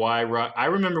for why Rod? I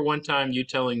remember one time you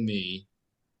telling me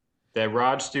that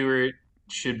Rod Stewart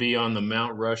should be on the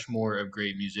Mount Rushmore of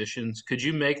great musicians. Could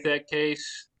you make that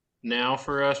case now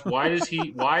for us? Why is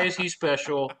he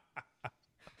special?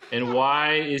 And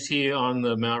why is he on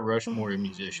the Mount Rushmore of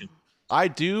musicians? I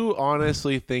do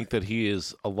honestly think that he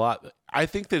is a lot. I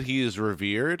think that he is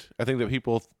revered. I think that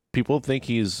people think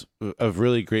he's a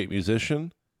really great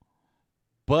musician,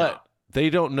 but they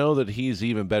don't know that he's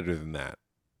even better than that.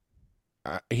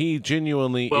 He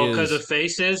genuinely Well, is. because of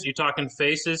Faces? You talking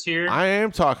Faces here? I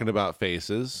am talking about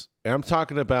Faces. And I'm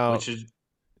talking about. Which is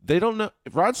They don't know.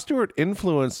 Rod Stewart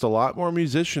influenced a lot more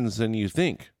musicians than you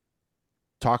think.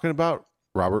 Talking about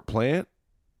Robert Plant,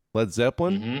 Led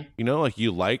Zeppelin. Mhm. You know, like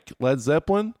you like Led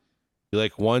Zeppelin. You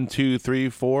like 1, 2, 3,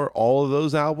 4, all of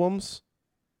those albums.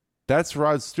 That's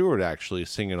Rod Stewart actually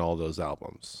singing all those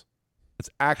albums. It's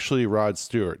actually Rod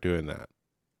Stewart doing that.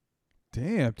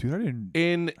 Damn, dude, I didn't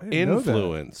In didn't know that.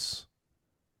 influence.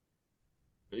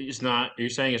 it's not. You're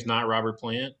saying it's not Robert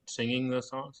Plant singing the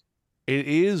songs? It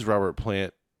is Robert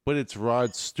Plant, but it's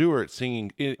Rod Stewart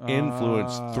singing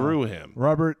influence through him.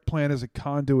 Robert Plant is a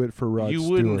conduit for Rod You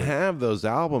Stewart. wouldn't have those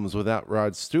albums without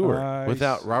Rod Stewart, I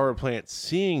without see. Robert Plant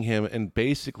seeing him and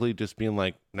basically just being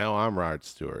like, now I'm Rod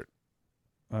Stewart.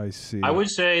 I see. I would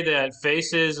say that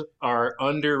Faces are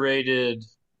underrated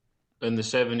in the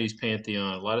 70s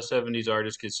pantheon. A lot of 70s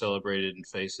artists get celebrated and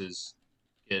Faces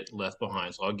get left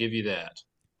behind. So I'll give you that.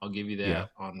 Yeah.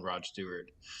 On Rod Stewart.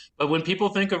 But when people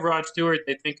think of Rod Stewart,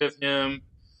 they think of him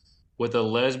with a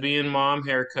lesbian mom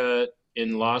haircut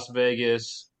in Las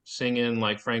Vegas singing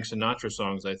like Frank Sinatra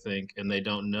songs, I think, and they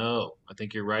don't know. I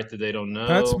think you're right that they don't know.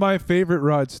 That's my favorite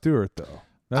Rod Stewart, though.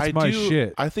 That's my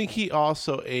shit. I think he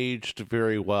also aged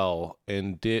very well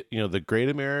and did, the Great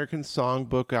American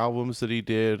Songbook albums that he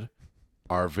did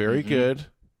are very good,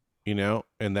 and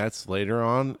that's later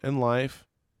on in life.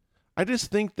 I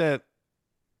just think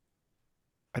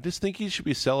he should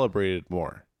be celebrated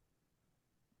more.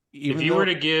 If you were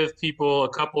to give people a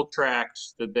couple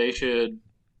tracks that they should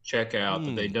check out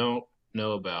that they don't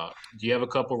know about, do you have a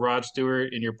couple Rod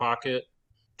Stewart in your pocket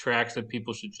tracks that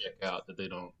people should check out that they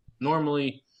don't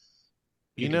normally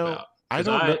think about? I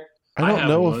don't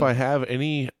know if I have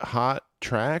any hot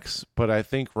tracks, but I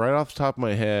think right off the top of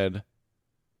my head,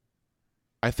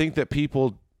 I think that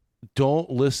people don't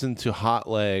listen to Hot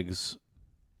Legs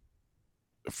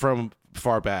from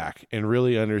far back and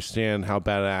really understand how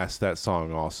badass that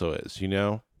song also is,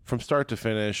 from start to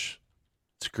finish.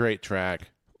 It's a great track.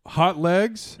 Hot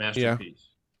Legs? Masterpiece.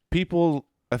 Yeah. People,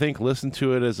 I think, listen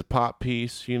to it as a pop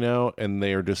piece, and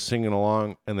they are just singing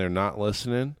along and they're not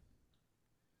listening.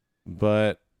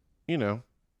 But,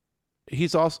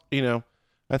 he's also,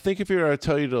 I think if you were to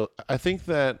tell you to, I think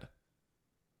that,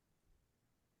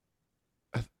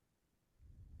 I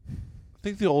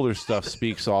think the older stuff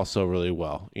speaks also really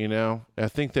well, I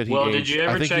think that he did you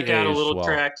ever check out a little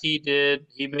track he did?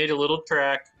 He made a little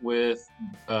track with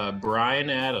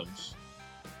Bryan Adams.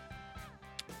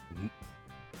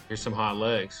 Here's some Hot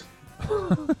Legs.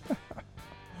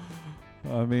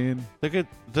 I mean, look at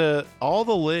all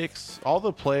the licks, all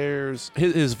the players,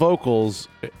 his vocals,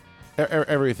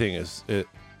 everything it's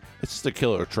just a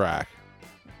killer track.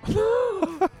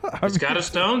 It's got a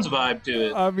Stones vibe to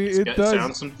it. I mean, it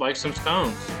sounds like some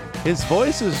Stones. His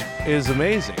voice is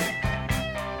amazing.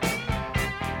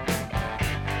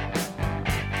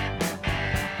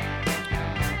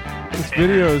 This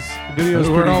video's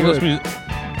Who are all pretty good.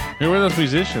 Who are those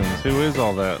musicians? Who is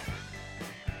all that?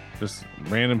 Just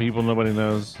random people nobody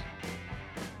knows.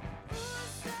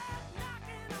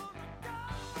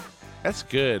 That's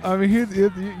good. I mean, you're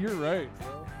right,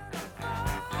 bro.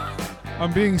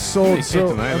 I'm being sold.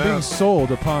 Being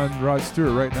sold upon Rod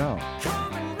Stewart right now.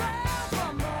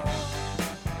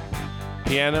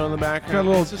 Piano in the background.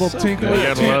 Got a little tinkle, You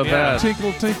gotta love that.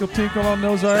 tinkle, tinkle on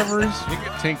those ivories. You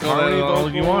can tinkle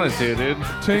all you wanted to, dude.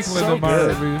 Tinkling so them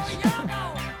ivories.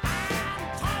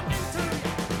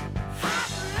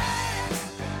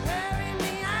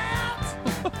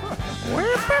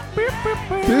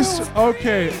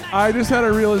 I just had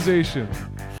a realization.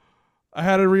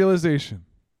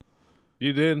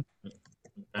 You did.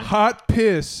 Hot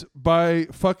Piss by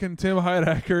fucking Tim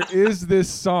Heidecker is this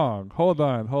song. Hold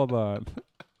on.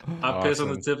 Hot piss on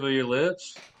the tip of your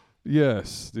lips?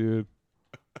 Yes, dude.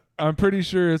 I'm pretty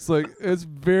sure it's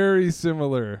very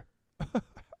similar.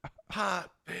 Hot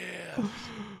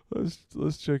piss.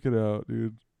 Let's check it out,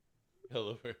 dude.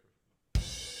 Hello.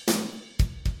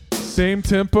 Same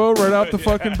tempo right out the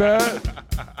fucking bat.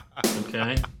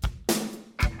 Okay.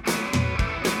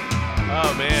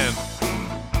 Oh man.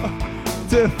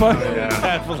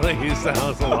 Definitely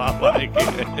sounds a lot like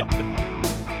it.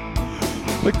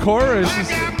 The chorus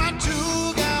is.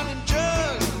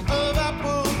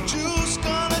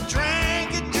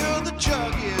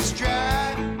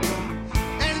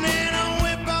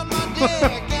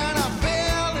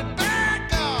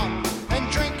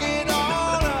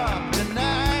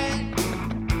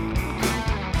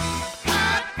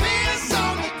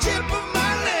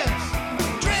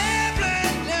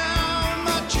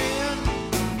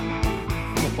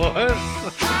 What?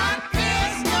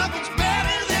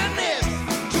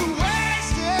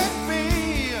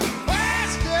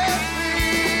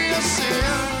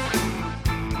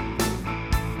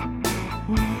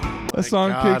 That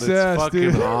song kicks ass,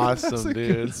 dude. Awesome,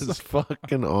 dude. This is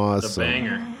fucking awesome. The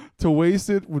banger. To waste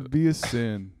it would be a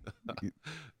sin.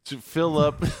 To fill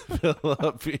up.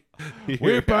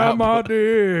 Whip out my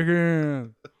dick.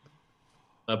 And...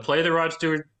 Play the Rod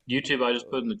Stewart YouTube I just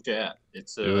put in the chat.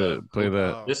 It's play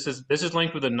that. This is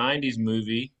linked with a '90s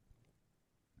movie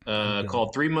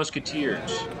called Three Musketeers.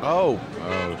 Oh,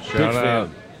 shout out.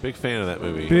 Big fan of that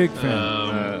movie. Big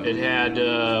fan. It had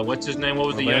what's his name? What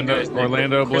was the young guy's name?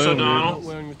 Orlando Chris Bloom.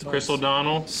 O'Donnell. Chris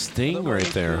O'Donnell. Sting right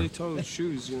there.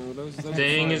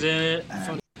 Sting is in it.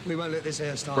 We won't let this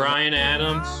hairstyle. Bryan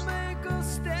Adams.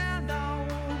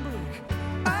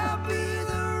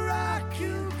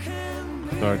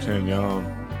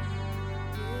 D'Artagnan.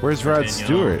 Where's Rod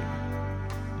Stewart?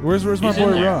 Where's my He's in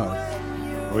boy there.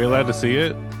 Rod? Are we allowed to see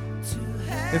it?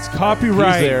 It's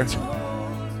copyright. He's there.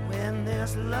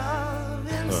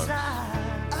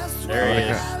 There he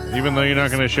is. Even though you're not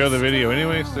going to show the video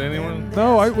anyways to anyone?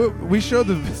 No, we showed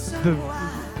the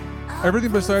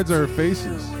everything besides our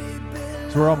faces.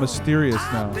 So we're all mysterious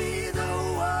now.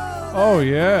 Oh,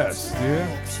 yes,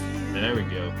 dude. There we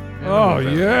go. Oh,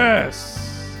 yes.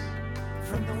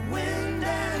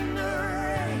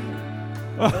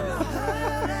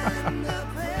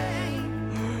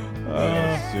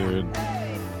 Dude.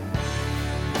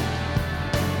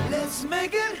 Let's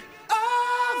make it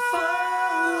all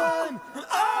fun,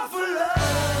 all for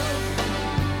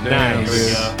love. Nice. Here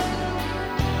we go.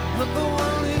 Let the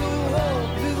one you want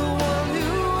be the one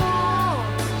you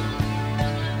want,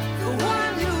 the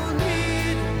one you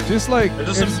need. Just like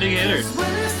Those are some big hitters.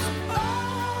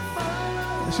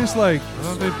 it's just like Why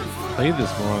don't they play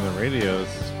this more on the radio?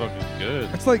 This is fucking good.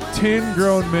 it's like 10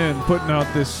 grown men putting out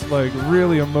this like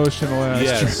really emotional ass.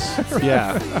 Yes. track.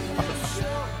 Yeah.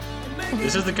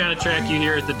 This is the kind of track you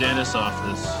hear at the dentist's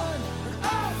office.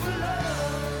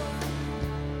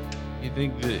 You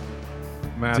think that,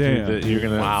 Matthew, Damn, that you're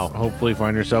going to hopefully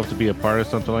find yourself to be a part of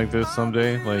something like this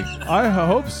someday? Like, I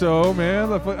hope so,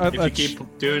 man. If you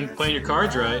keep playing your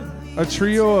cards right. A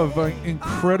trio of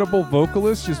incredible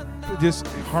vocalists just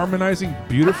harmonizing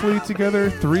beautifully together.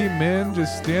 3 men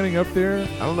just standing up there.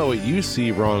 I don't know what you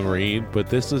see wrong, Reed, but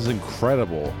this is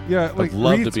incredible. Yeah, like I'd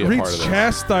love Reed's, to be a part of this.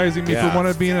 chastising me for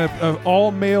wanting to be in an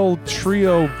all-male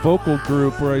trio vocal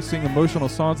group where I sing emotional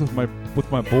songs with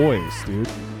my boys, dude.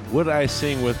 Would I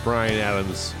sing with Bryan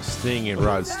Adams, Sting, and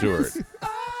Rod Stewart?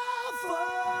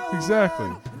 Exactly.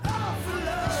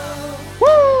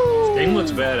 Sting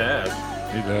looks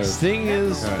badass. he does. Sting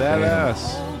is God badass.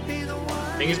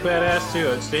 Sting is badass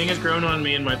too. Sting has grown on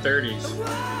me in my 30s.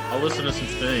 I'll listen to some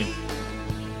Sting.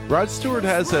 Rod Stewart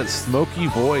has that smoky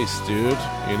voice, dude.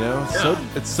 You know,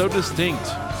 it's so distinct.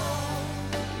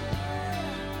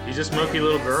 He's a smoky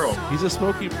little girl. He's a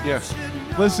smoky, yeah.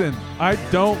 Listen, I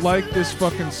don't like this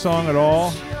fucking song at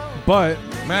all, but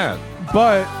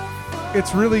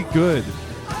it's really good.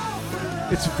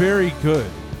 It's very good.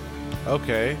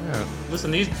 Okay. Yeah.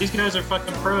 Listen, these guys are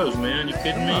fucking pros, man. You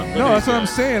kidding me? No, that's what I'm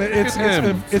saying. It's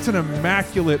him. it's an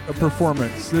immaculate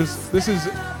performance. This is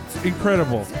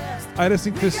incredible. I just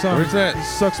think this song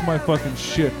sucks my fucking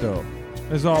shit though.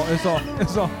 Is all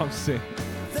I'm saying.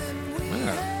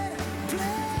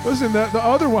 Listen, the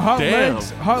other one,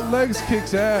 Hot Legs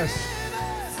kicks ass.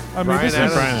 I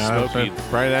mean,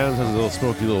 Bryan Adams has a little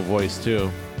smoky little voice too.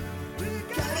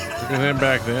 Look at him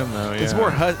back then, though. Yeah. It's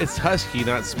more it's husky,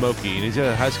 not smoky, and he's got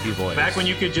a husky voice. Back when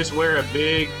you could just wear a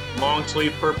big, long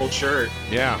sleeve purple shirt.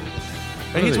 Yeah.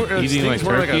 And he's wearing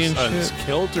like a shit?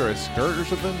 kilt or a skirt or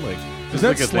something like. Is that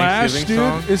like a Slash, Thanksgiving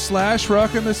dude? song? Is Slash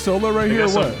rocking the solo right They here?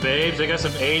 got Or what? some babes. They got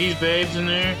some 80s babes in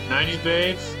there, 90s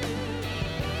babes.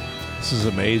 This is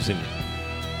amazing.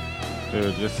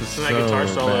 Dude, this is Listen so to that guitar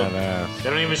solo. badass. They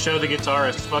don't even show the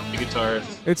guitarist. Fuck the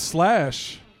guitarist. It's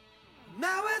Slash.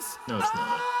 Now it's No, it's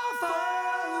not.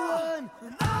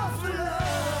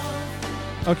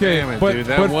 Okay, Damn it, but dude,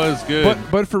 that was good.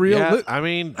 But for real, Yeah, I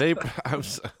mean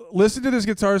listen to this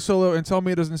guitar solo and tell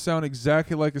me it doesn't sound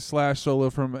exactly like a Slash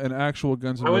solo from an actual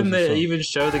Guns N' Why wouldn't Roses they song. even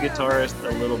show the guitarist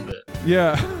a little bit?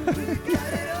 Yeah.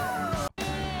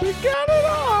 we got it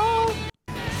all.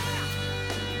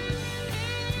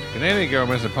 The Canadian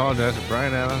government has apologized to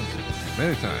Bryan Adams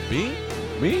many times.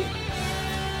 Me?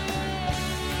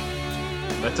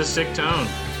 That's a sick tone.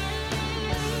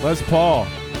 Les Paul.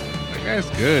 That guy's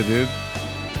good, dude.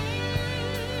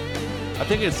 I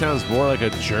think it sounds more like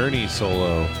a Journey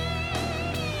solo.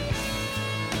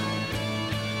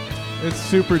 It's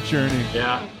super Journey.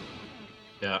 Yeah.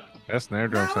 That snare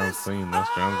drum sounds clean. Those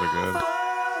drums are good.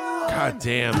 God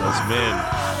damn, those men.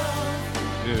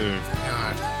 Dude,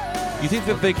 God. You think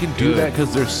that they can do that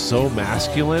because they're so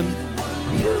masculine?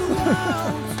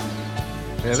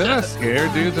 yeah, they're not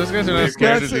scared, dude. Those guys are not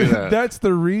scared to do that. That's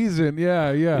the reason.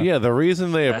 Yeah. Yeah, the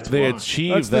reason they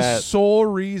achieve that's that. the sole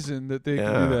reason that they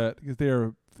can do that because they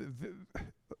are.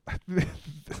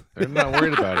 They're not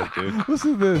worried about it, dude.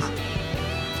 Listen to this.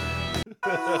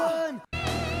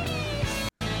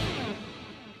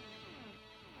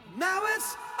 Now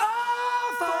it's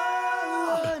all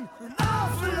fun, all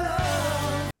for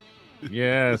love.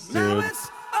 Yes, dude. It's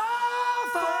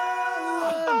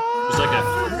like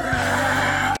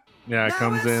a. Yeah, it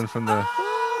comes in from the.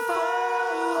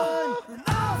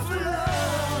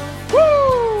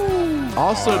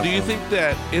 Also, do you think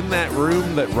that in that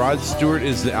room that Rod Stewart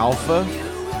is the alpha?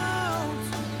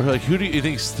 Or like, who do you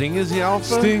think Sting is the alpha?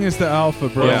 Sting is the alpha,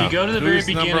 bro. Well, if you go to the very Who's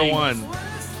beginning, number one?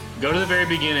 Go to the very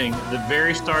beginning, the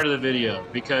very start of the video,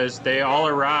 because they all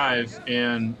arrive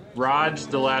and Rod's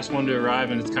the last one to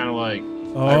arrive, and it's kind of like,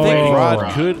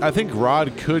 Oh. I think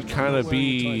Rod could kind of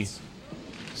be.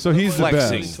 So he's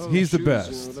flexing. the best. He's the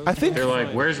best. I think They're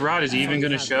like, "Where's Rod? Is he even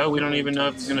going to show? We don't even know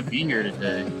if he's going to be here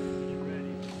today."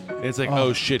 it's like,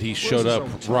 oh shit, he showed up.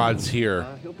 Rod's here.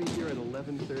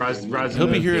 Rod's He'll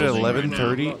in be the here at building right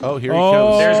 11:30. now. Oh, here he Oh,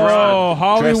 comes. There's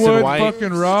Rod. Dressed in Hollywood white.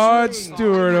 fucking Rod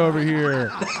Stewart over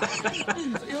here.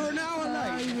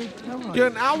 You're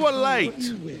an hour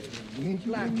late.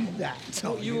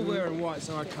 You were wearing white,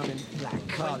 so I come in black.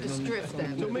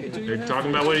 They're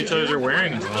talking about what each other are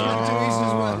wearing.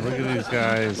 Oh, look at these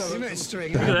guys.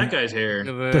 Look at that guy's hair.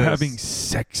 They're having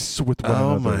sex with one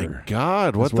Oh another. my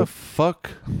god, what the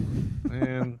fuck?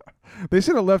 Man, They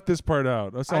should have left this part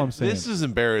out. That's all I'm saying. This is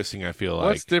embarrassing, I feel like.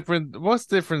 what's different? What's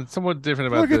different? Somewhat different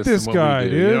about Look at this this than what we guy, do,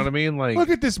 dude. You know what I mean? Like, Look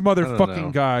at this know.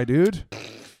 motherfucking guy, dude.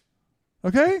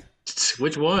 Okay?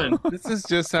 Which one? this is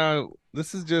just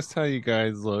how you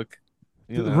guys look.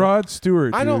 You know? Rod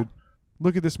Stewart, I dude. don't-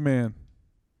 Look at this man.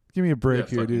 Give me a break Yeah,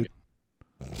 here, fucking dude.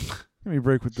 Give me a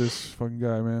break with this fucking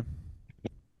guy, man.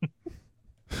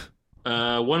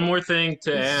 One more thing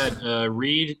to add.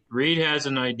 Reed has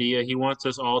an idea. He wants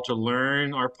us all to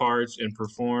learn our parts and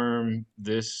perform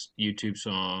this YouTube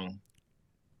song.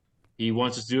 He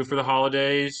wants us to do it for the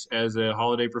holidays as a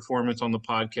holiday performance on the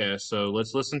podcast. So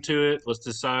let's listen to it. Let's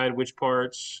decide which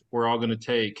parts we're all going to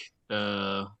take.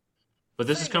 But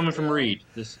this is coming from Reed.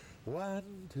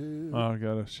 Oh, I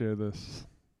gotta share this.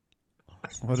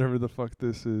 Whatever the fuck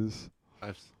this is.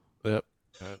 Yep. What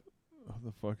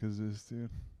the fuck is this, dude?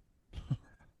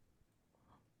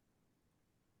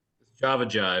 Java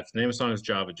Jive. The name of the song is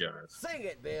Java Jive. Sing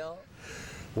it, Bill.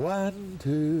 1,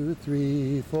 2,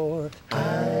 3, 4.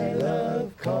 I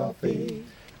love coffee.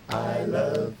 I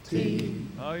love tea.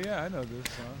 Oh yeah, I know this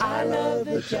song. I love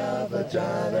the Java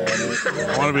Jive.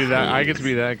 I want to be that. I get to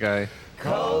be that guy.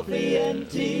 Coffee and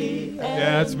tea.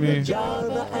 Yeah, that's me.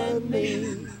 Java and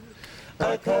me.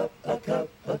 A cup, a cup,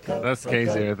 a cup. That's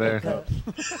Casey right there.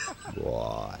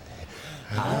 Boy,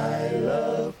 I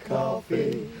love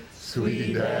coffee,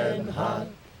 sweet and hot.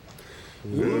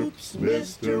 Oops,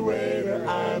 Mr. Waiter,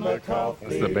 I'm a coffee.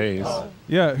 That's the bass.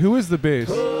 Yeah, who is the bass?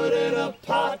 Put in a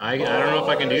pot. I don't know if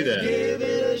I can do that. Give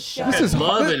it a shot. This is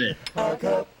Loving it. A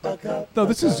cup, a cup. No,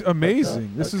 this is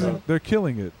amazing. This is they're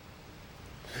killing it.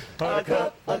 A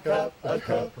cup, a cup, a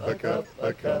cup, a cup,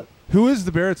 a cup. Who is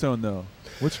the baritone though?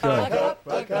 Which A guy? cup,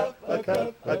 a cup, a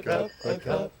cup, a cup, a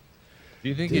cup. Do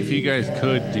you think if you guys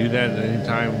could do that at any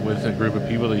time with a group of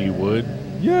people that you would?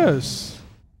 Yes,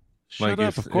 Shut Like up,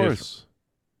 if- of course.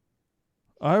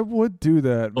 I would do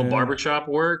that, Oh, man. barbershop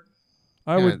work?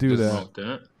 I would do just- that. Like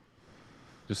that.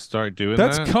 Just start doing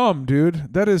That's that? cum,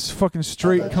 dude. That is fucking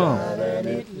straight cum.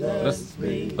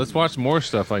 Let's watch more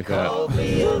stuff like that.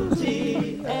 Coffee and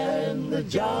tea and the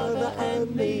Java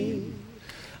and me.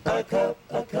 A cup,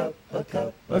 a cup, a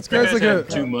cup. That's That guy's guy's like had a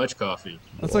too much coffee.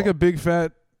 that's like a big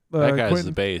fat That guy's Quentin,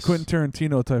 the bass. Quentin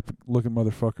Tarantino type looking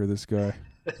motherfucker. This guy.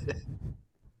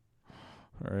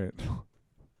 All right.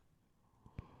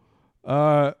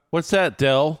 What's that,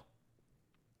 Dell?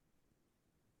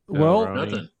 Well,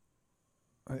 Ronnie. Nothing.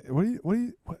 what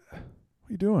are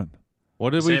you doing?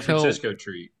 What did we San tell? Francisco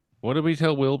treat. What did we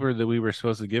tell Wilbur that we were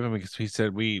supposed to give him? Because he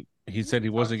said he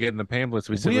wasn't getting the pamphlets.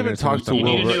 We said We we're haven't gonna talked send to him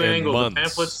You need a Wilbur new in angle. months. The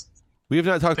pamphlets. We have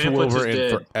not talked to Pamphlets Wilbur is in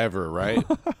dead. forever, right?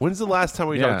 When's the last time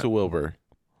we Yeah. talked to Wilbur?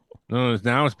 No,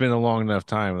 now it's been a long enough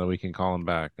time that we can call him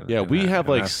back. Yeah, and we a- have and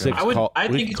like ask him. 6 call. I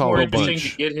we think can it's call more a interesting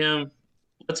bunch. to get him.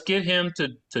 Let's get him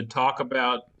to talk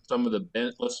about some of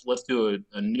the. Let's do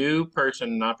a new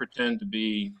person, not pretend to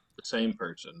be the same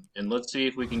person, and let's see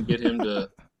if we can get him to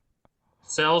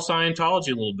sell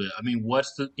Scientology a little bit. I mean,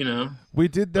 what's the We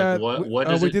did that. what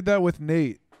does we it- did that with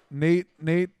Nate. Nate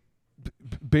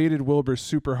baited Wilbur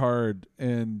super hard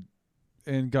and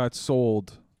got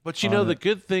sold. But you know, the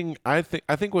good thing I think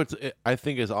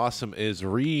is awesome is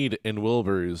Reed and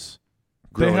Wilbur's.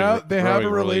 They have a growing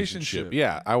relationship.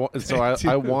 Yeah, I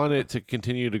want it to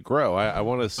continue to grow. I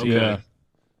want to see. Okay.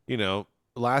 You know,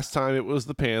 last time it was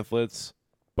the pamphlets,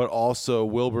 but also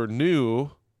Wilbur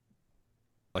knew,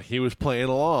 like he was playing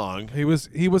along. He was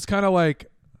kind of like,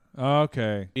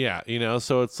 okay. Yeah, you know,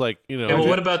 so it's like Yeah, well,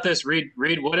 what about this, Reed?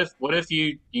 What if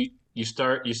you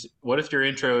start? What if your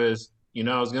intro is?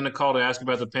 I was going to call to ask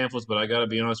about the pamphlets, but I got to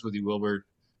be honest with you, Wilbur.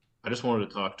 I just wanted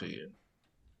to talk to you.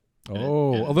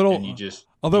 Oh, And you just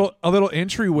a little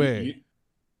entryway.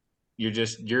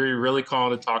 You're really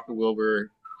calling to talk to Wilbur,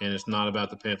 and it's not about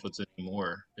the pamphlets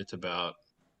anymore. It's about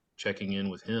checking in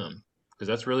with him, because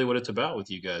that's really what it's about with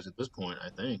you guys at this point, I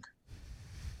think.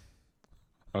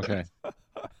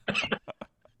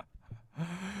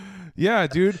 Yeah,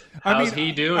 dude. How's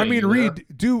he doing? I mean, you know? Reed,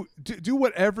 do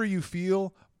whatever you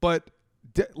feel, but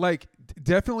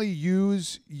definitely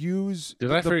use.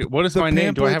 Did I forget? What is my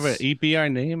name? Do I have an EPI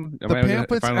name? The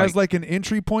pamphlets as like an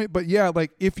entry point, but yeah,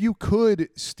 like if you could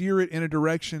steer it in a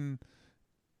direction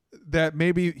that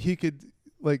maybe he could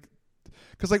like,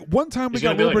 because like one time we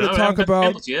got Wilbur to talk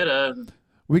about.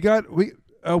 We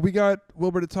got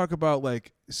Wilbur to talk about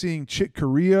like seeing Chick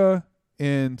Corea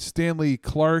and Stanley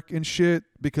Clark and shit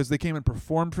because they came and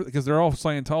performed because they're all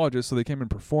Scientologists, so they came and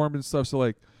performed and stuff. So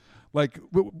like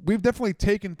we've definitely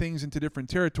taken things into different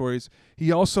territories.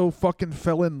 He also fucking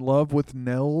fell in love with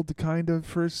Neld kind of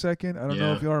for a second. I don't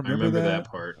know if y'all remember that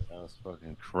part. That was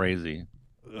fucking crazy.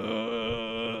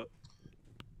 Yeah.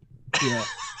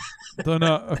 Don't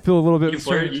know. I feel a little bit. You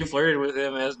flirted with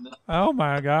him as. Oh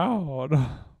my god.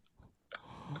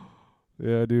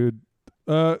 Yeah, dude.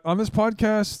 On this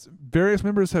podcast, various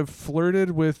members have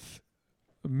flirted with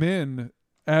men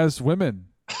as women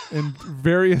in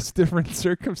various different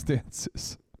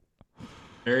circumstances.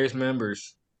 Various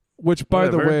members. Which, by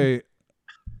the way,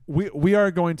 we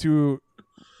are going to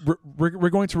we're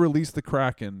going to release the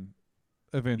Kraken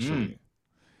eventually.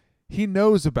 He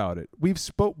knows about it. We've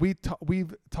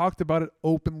talked about it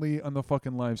openly on the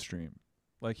fucking live stream.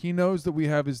 Like he knows that we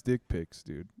have his dick pics,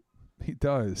 dude. He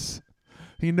does.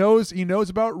 He knows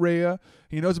about Rhea.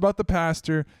 He knows about the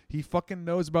pastor. He fucking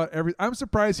knows about every. I'm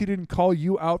surprised he didn't call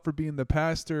you out for being the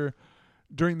pastor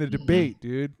during the debate,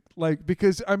 dude. Like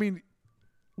because I mean,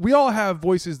 we all have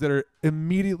voices that are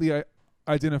immediately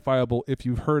identifiable if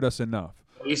you've heard us enough.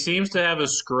 He seems to have a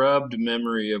scrubbed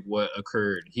memory of what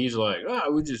occurred. He's like,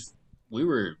 we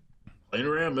were playing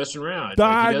around, messing around.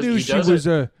 I knew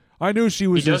she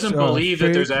was. He doesn't believe that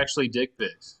fake. there's actually dick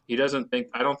pics. He doesn't think.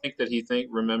 I don't think that he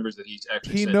remembers that he's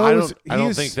actually. He said knows. I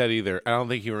don't think that either. I don't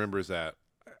think he remembers that.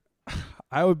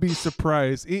 I would be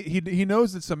surprised. He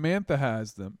knows that Samantha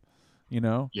has them. You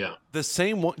know. Yeah. The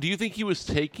same one. Do you think he was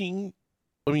taking?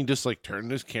 I mean, just like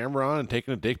turning his camera on and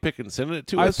taking a dick pic and sending it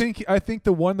to us. I think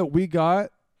the one that we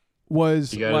got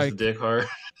was like the dick hard.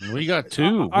 We got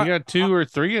two. We got two or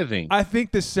three, I think. I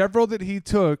think the several that he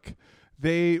took,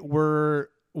 they were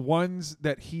ones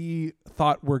that he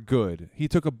thought were good. He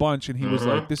took a bunch and he was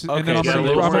like, "This is." Okay, and then I'm gonna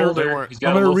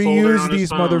reuse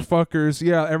these motherfuckers.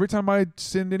 Yeah, every time I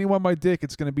send anyone my dick,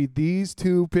 it's gonna be these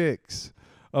two pics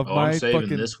of my I'm saving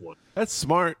fucking. this one. That's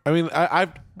smart. I mean, I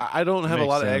don't have a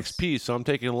lot sense. of XP, so I'm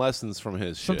taking lessons from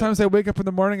his. Sometimes I wake up in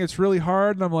the morning, it's really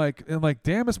hard, and I'm like,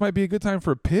 damn, this might be a good time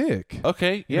for a pic.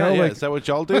 Okay, You know, like, is that what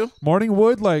y'all do? Morning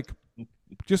wood, like.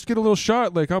 Just get a little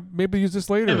shot. Like I'll maybe use this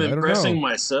later. I'm impressing I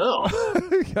myself.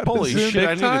 don't know. Holy shit!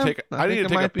 I need to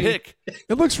take a pic.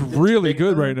 It looks really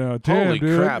good right now. Damn, Holy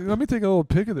dude. crap. Let me take a little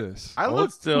pic of this. I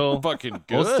look still fucking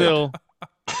good. Still.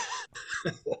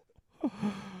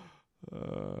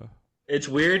 It's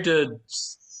weird to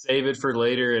save it for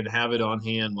later and have it on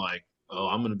hand. Like, oh,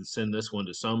 I'm going to send this one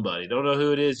to somebody. Don't know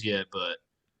who it is yet, but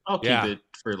I'll keep it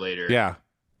for later. Yeah,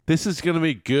 this is gonna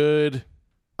be good.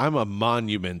 I'm a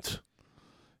monument.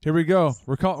 Here we go.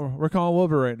 We're calling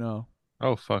Wilbur right now.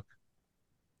 Oh fuck.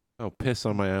 Oh, piss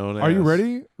on my own ass. Are you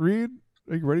ready, Reed?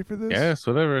 Are you ready for this? Yes,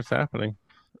 whatever is happening.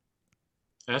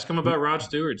 Ask him about Rod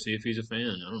Stewart. See if he's a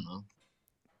fan. I don't know.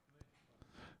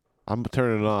 I'm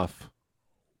turning it off.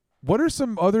 What are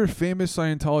some other famous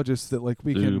Scientologists that like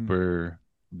we can Duper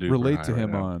relate to high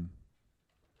him right now. on?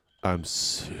 I'm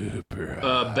super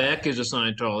high. Beck is a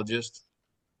Scientologist.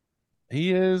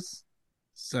 He is.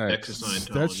 Beck's a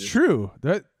Scientologist. That's true.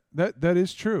 That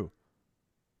is true.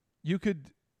 You could,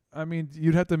 I mean,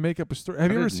 you'd have to make up a story. Have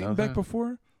you ever seen Beck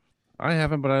before? I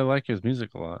haven't, but I like his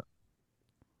music a lot.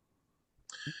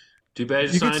 Too bad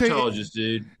he's a Scientologist,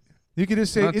 dude. You could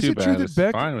just say, Not is too it true bad. that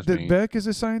It's fine with me. Beck is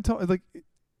a Scientologist? Like,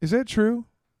 is that true?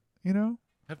 You know?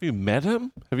 Have you met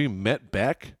him? Have you met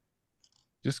Beck?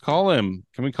 Just call him.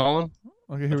 Can we call him?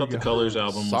 Okay, I here we thought go. the Colors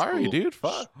album was Sorry, cool. dude.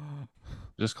 Fuck.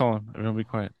 Just call him. Everyone be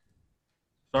quiet.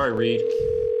 Sorry, Reed.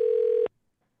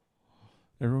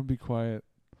 Everyone be quiet.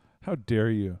 How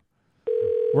dare you?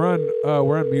 We're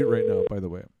on mute right now, by the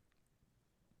way.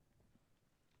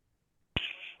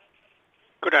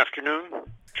 Good afternoon,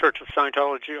 Church of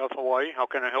Scientology of Hawaii. How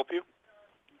can I help you?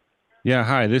 Yeah,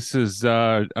 hi. This is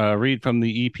Reed from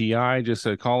the EPI. Just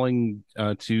calling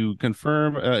to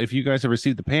confirm if you guys have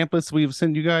received the pamphlets we've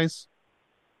sent you guys.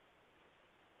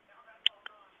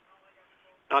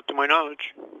 Not to my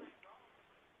knowledge.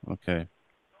 Okay.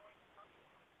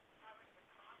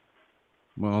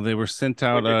 Well, they were sent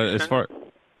out When did you as send far.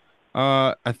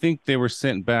 I think they were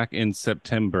sent back in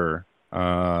September,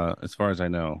 as far as I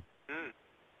know.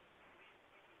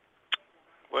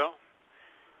 Well,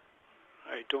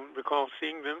 I don't recall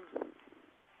seeing them.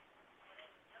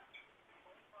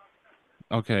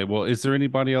 Okay, well, is there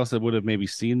anybody else that would have maybe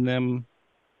seen them?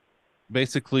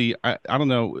 Basically, I don't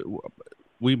know.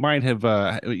 We might have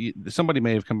somebody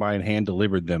may have come by and hand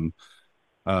delivered them.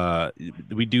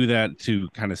 We do that to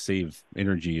kind of save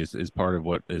energy is part of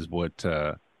what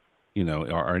you know,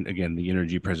 our again, the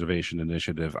energy preservation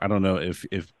initiative. I don't know if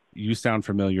you sound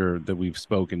familiar that we've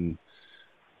spoken,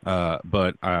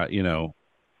 but you know,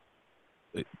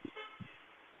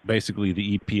 basically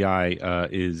the EPI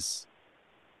is.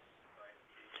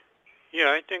 Yeah,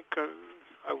 I think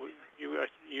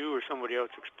you or somebody else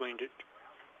explained it.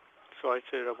 So I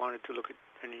said I wanted to look at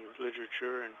any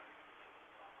literature, and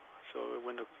so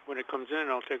when it comes in,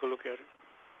 I'll take a look at it.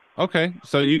 Okay,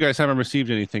 so you guys haven't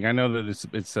received anything. I know that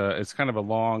it's kind of a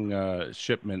long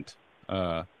shipment.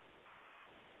 Yeah.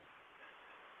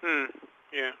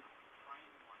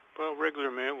 Well, regular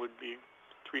mail would be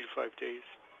 3 to 5 days,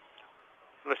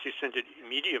 unless you send it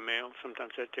immediate mail.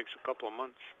 Sometimes that takes a couple of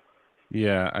months.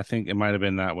 Yeah, I think it might have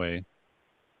been that way.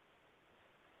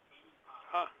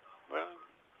 Well,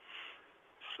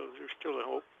 so there's still a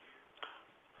hope.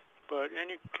 But in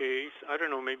any case, I don't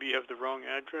know, maybe you have the wrong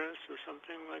address or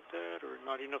something like that, or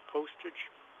not enough postage.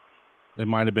 It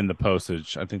might have been the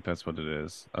postage. I think that's what it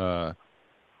is. Yeah,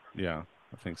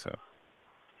 I think so.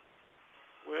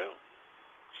 Well,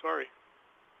 sorry.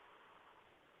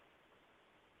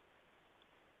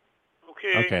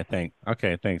 Okay.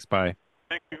 Okay, thanks. Bye.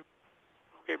 Thank you.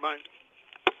 Okay, bye.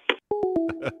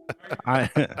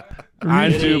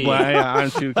 I'm too black. I'm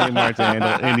too Kmart to handle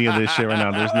any of this shit right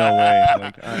now. There's no way.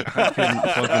 Like I couldn't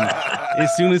fucking.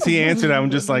 As soon as he answered, I'm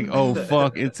just like, oh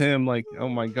fuck, it's him. Like, oh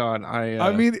my god.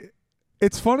 I mean,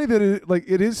 it's funny that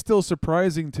it is still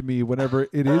surprising to me whenever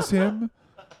it is him,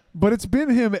 but it's been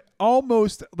him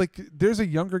almost like there's a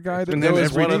younger guy that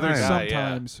knows every time.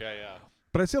 sometimes. Yeah.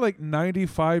 But I say like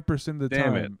 95% of the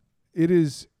Damn time, it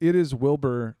is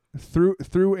Wilbur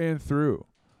through and through.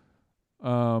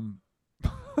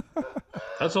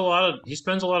 That's a lot of. He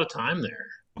spends a lot of time there.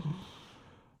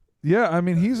 Yeah, I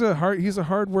mean he's a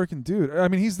hard-working dude. I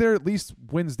mean he's there at least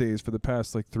Wednesdays for the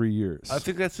past like 3 years. I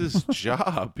think that's his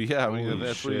job. Yeah, I mean Holy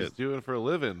that's what he's shit. doing for a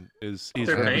living. Is he's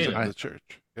They're paying representing him. the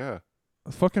church? Yeah.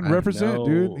 Fucking I have represent,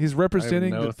 dude. He's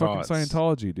representing no the fucking thoughts.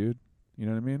 Scientology, dude. You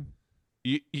know what I mean?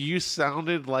 You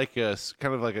sounded like a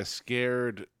kind of like a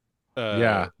scared.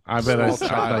 Yeah, I bet small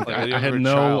child, I a had younger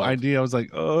no child. idea. I was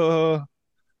like, He was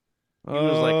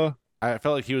like, I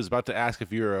felt like he was about to ask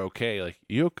if you were okay. Like,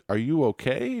 are you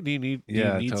okay? Do you need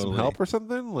some totally. help or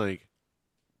something? Like,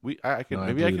 I can No, I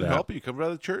maybe I blew can that. help you. Come out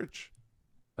of the church.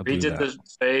 He did this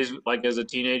phase like as a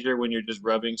teenager when you're just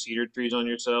rubbing cedar trees on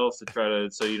yourself to try to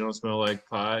so you don't smell like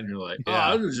pot, and you're like, Yeah.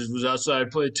 I just was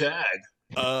outside playing tag.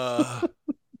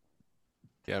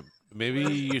 Yeah, maybe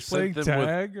you Playing sent them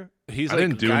tag. with. He's I like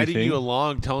didn't do guiding anything. you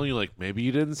along, telling you like maybe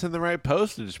you didn't send the right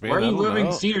postage, man. Why are I you don't rubbing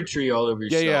know. cedar tree all over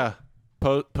yourself? Yeah.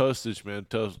 Postage, man.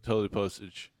 Totally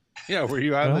postage. Yeah, were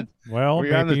you on Well, were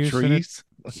you on maybe the you trees?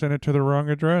 sent it to the wrong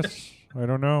address. I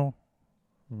don't know.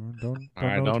 I know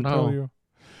what don't to tell know. you.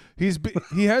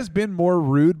 He has been more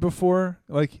rude before.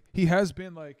 Like he has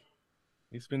been like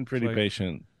He's been pretty like-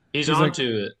 patient. He's He's like- onto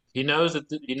it. He knows that.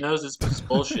 He knows it's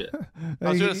bullshit. I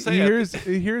was gonna say, he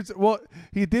I hears. Well,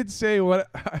 he did say what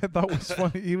I thought was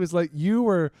funny. He was like, "You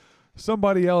or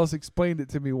somebody else explained it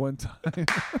to me one time."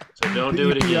 So don't The do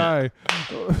it again.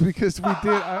 EPI. Because we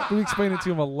did. We explained it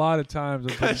to him a lot of times.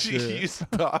 I'm pretty sure. You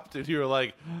stopped and you were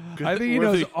like, I think he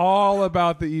knows all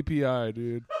about the EPI,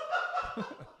 dude.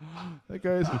 That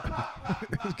guy's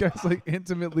this guy's like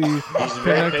intimately He's a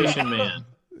very connected, patient man.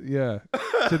 yeah,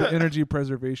 to the Energy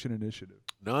Preservation Initiative.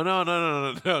 No.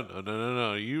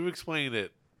 You explained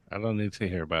it. I don't need to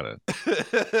hear about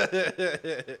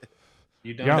it.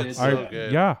 You don't. Yeah, need so to-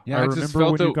 good. yeah, Yeah, I I just remember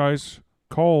felt when you the- guys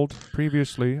called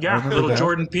previously. I Yeah, remember little that.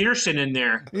 Jordan Peterson in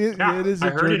there. Yeah, it is. I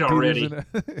a heard it Jordan already.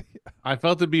 Peterson. I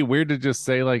felt it'd be weird to just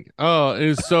say like, "Oh,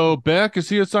 Beck? Is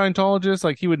he a Scientologist?"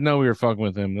 Like he would know we were fucking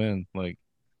with him then. Like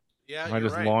Yeah, I you're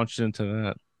just right. launched into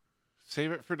that.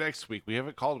 Save it for next week. We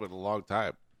haven't called him in a long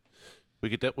time.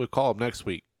 We'll call him next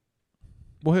week.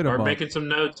 We'll hit him Or up. making some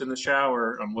notes in the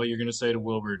shower on what you're going to say to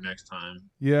Wilbur next time.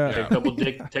 Yeah. Take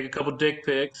a couple dick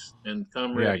pics and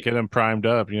come Yeah, ready. get him primed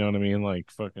up. You know what I mean? Like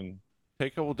fucking.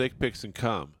 Take a couple dick pics and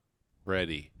come.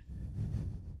 Ready.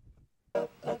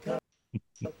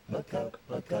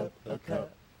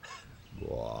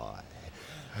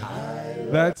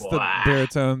 That's the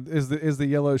baritone. Is the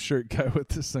yellow shirt guy with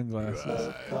the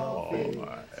sunglasses?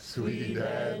 Sweet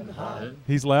and hot.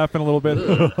 He's laughing a little bit.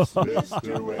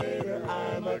 Mr. Waiter,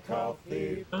 I'm a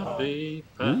coffee pot.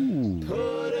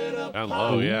 Down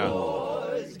low, yeah.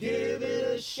 Boys give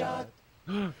it a shot.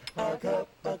 A cup,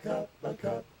 a cup, a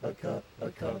cup, a cup, a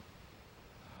cup.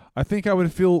 I think I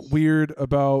would feel weird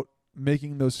about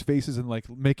making those faces and like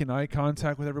making eye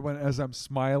contact with everyone as I'm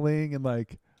smiling and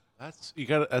like.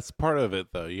 That's part of it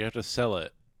though. You have to sell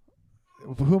it.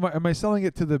 Who am I selling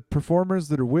it to the performers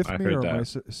that are with I me, heard or am I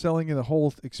that. selling the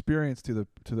whole experience to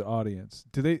the audience?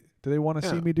 Do they want to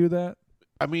see Yeah. me do that?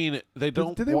 I mean, they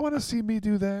don't. Do they want to see me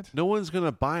do that? No one's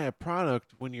gonna buy a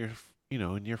product when you're,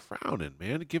 and you're frowning,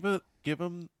 man. Give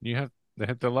them. They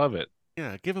have to love it.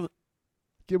 Yeah, give them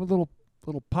a little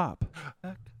pop.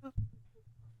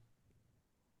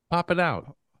 Pop it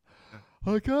out.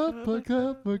 A cup, a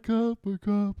cup, a cup, a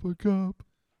cup, a cup.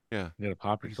 Yeah, you gotta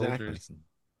pop your soldiers.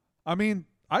 I mean,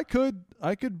 I could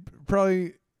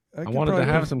probably. I wanted to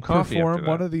have some coffee Perform after that.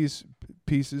 one of these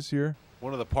pieces here.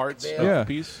 one of the parts of Yeah. the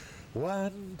piece.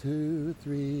 1, 2,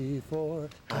 3, 4.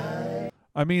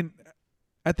 I mean,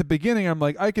 at the beginning, I'm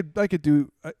like, I could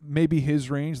do maybe his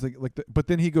range, but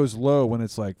then he goes low when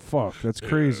it's like, fuck, that's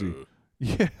crazy.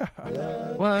 Yeah.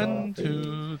 1,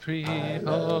 2, 3, 4. I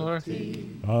love tea.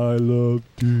 I love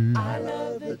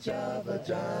the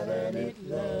Java and it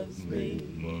loves me.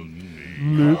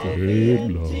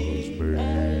 It loves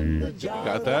me.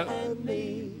 Got that?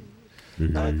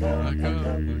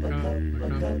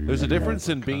 There's a difference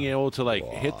in being able to like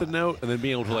hit the note and then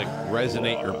being able to like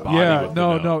resonate your body. Yeah, with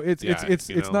the note.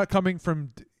 it's not coming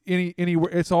from anywhere.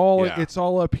 It's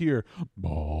all up here.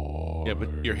 Yeah,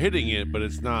 but you're hitting it, but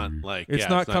it's not like It's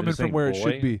not coming from where it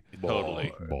should be.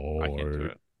 Totally. I can't do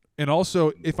it. And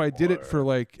also, if I did that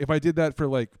for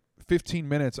like 15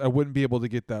 minutes, I wouldn't be able to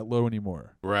get that low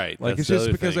anymore. Right. Like that's it's the just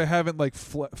other because thing. I haven't like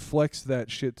flexed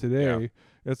that shit today.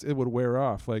 It would wear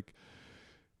off. Like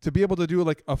to be able to do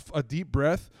like a deep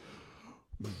breath.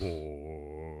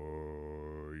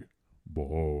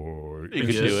 Boy. You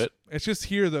can do it. It's just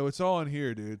here though. It's all in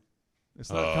here, dude. It's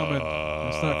not coming.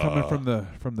 It's not coming from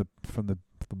the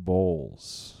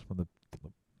bowls.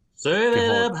 Serve it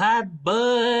up hot,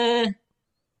 boy.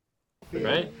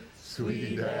 Right?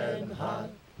 Sweet and hot.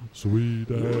 Sweet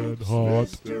and hot.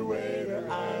 Mr. Waiter,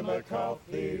 I'm a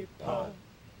coffee pot.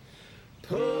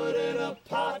 Put in a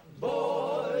pot,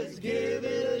 boys, give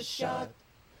it a shot.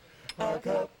 A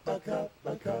cup, a cup,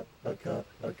 a cup, a cup,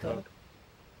 a cup.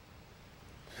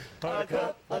 A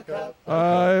cup, a cup.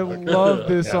 I love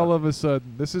this all of a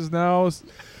sudden. This is now. A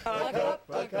cup,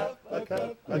 a cup, a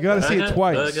cup. You got to see it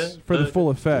twice for the full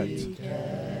effect.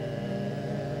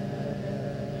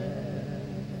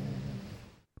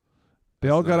 They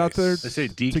all got out there. They say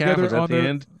decaf together is at on the their-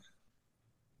 end.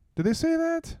 Did they say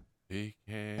that?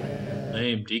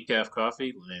 Lame. Decaf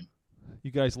coffee. Lame.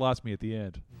 You guys lost me at the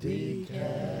end.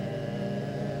 Decaf.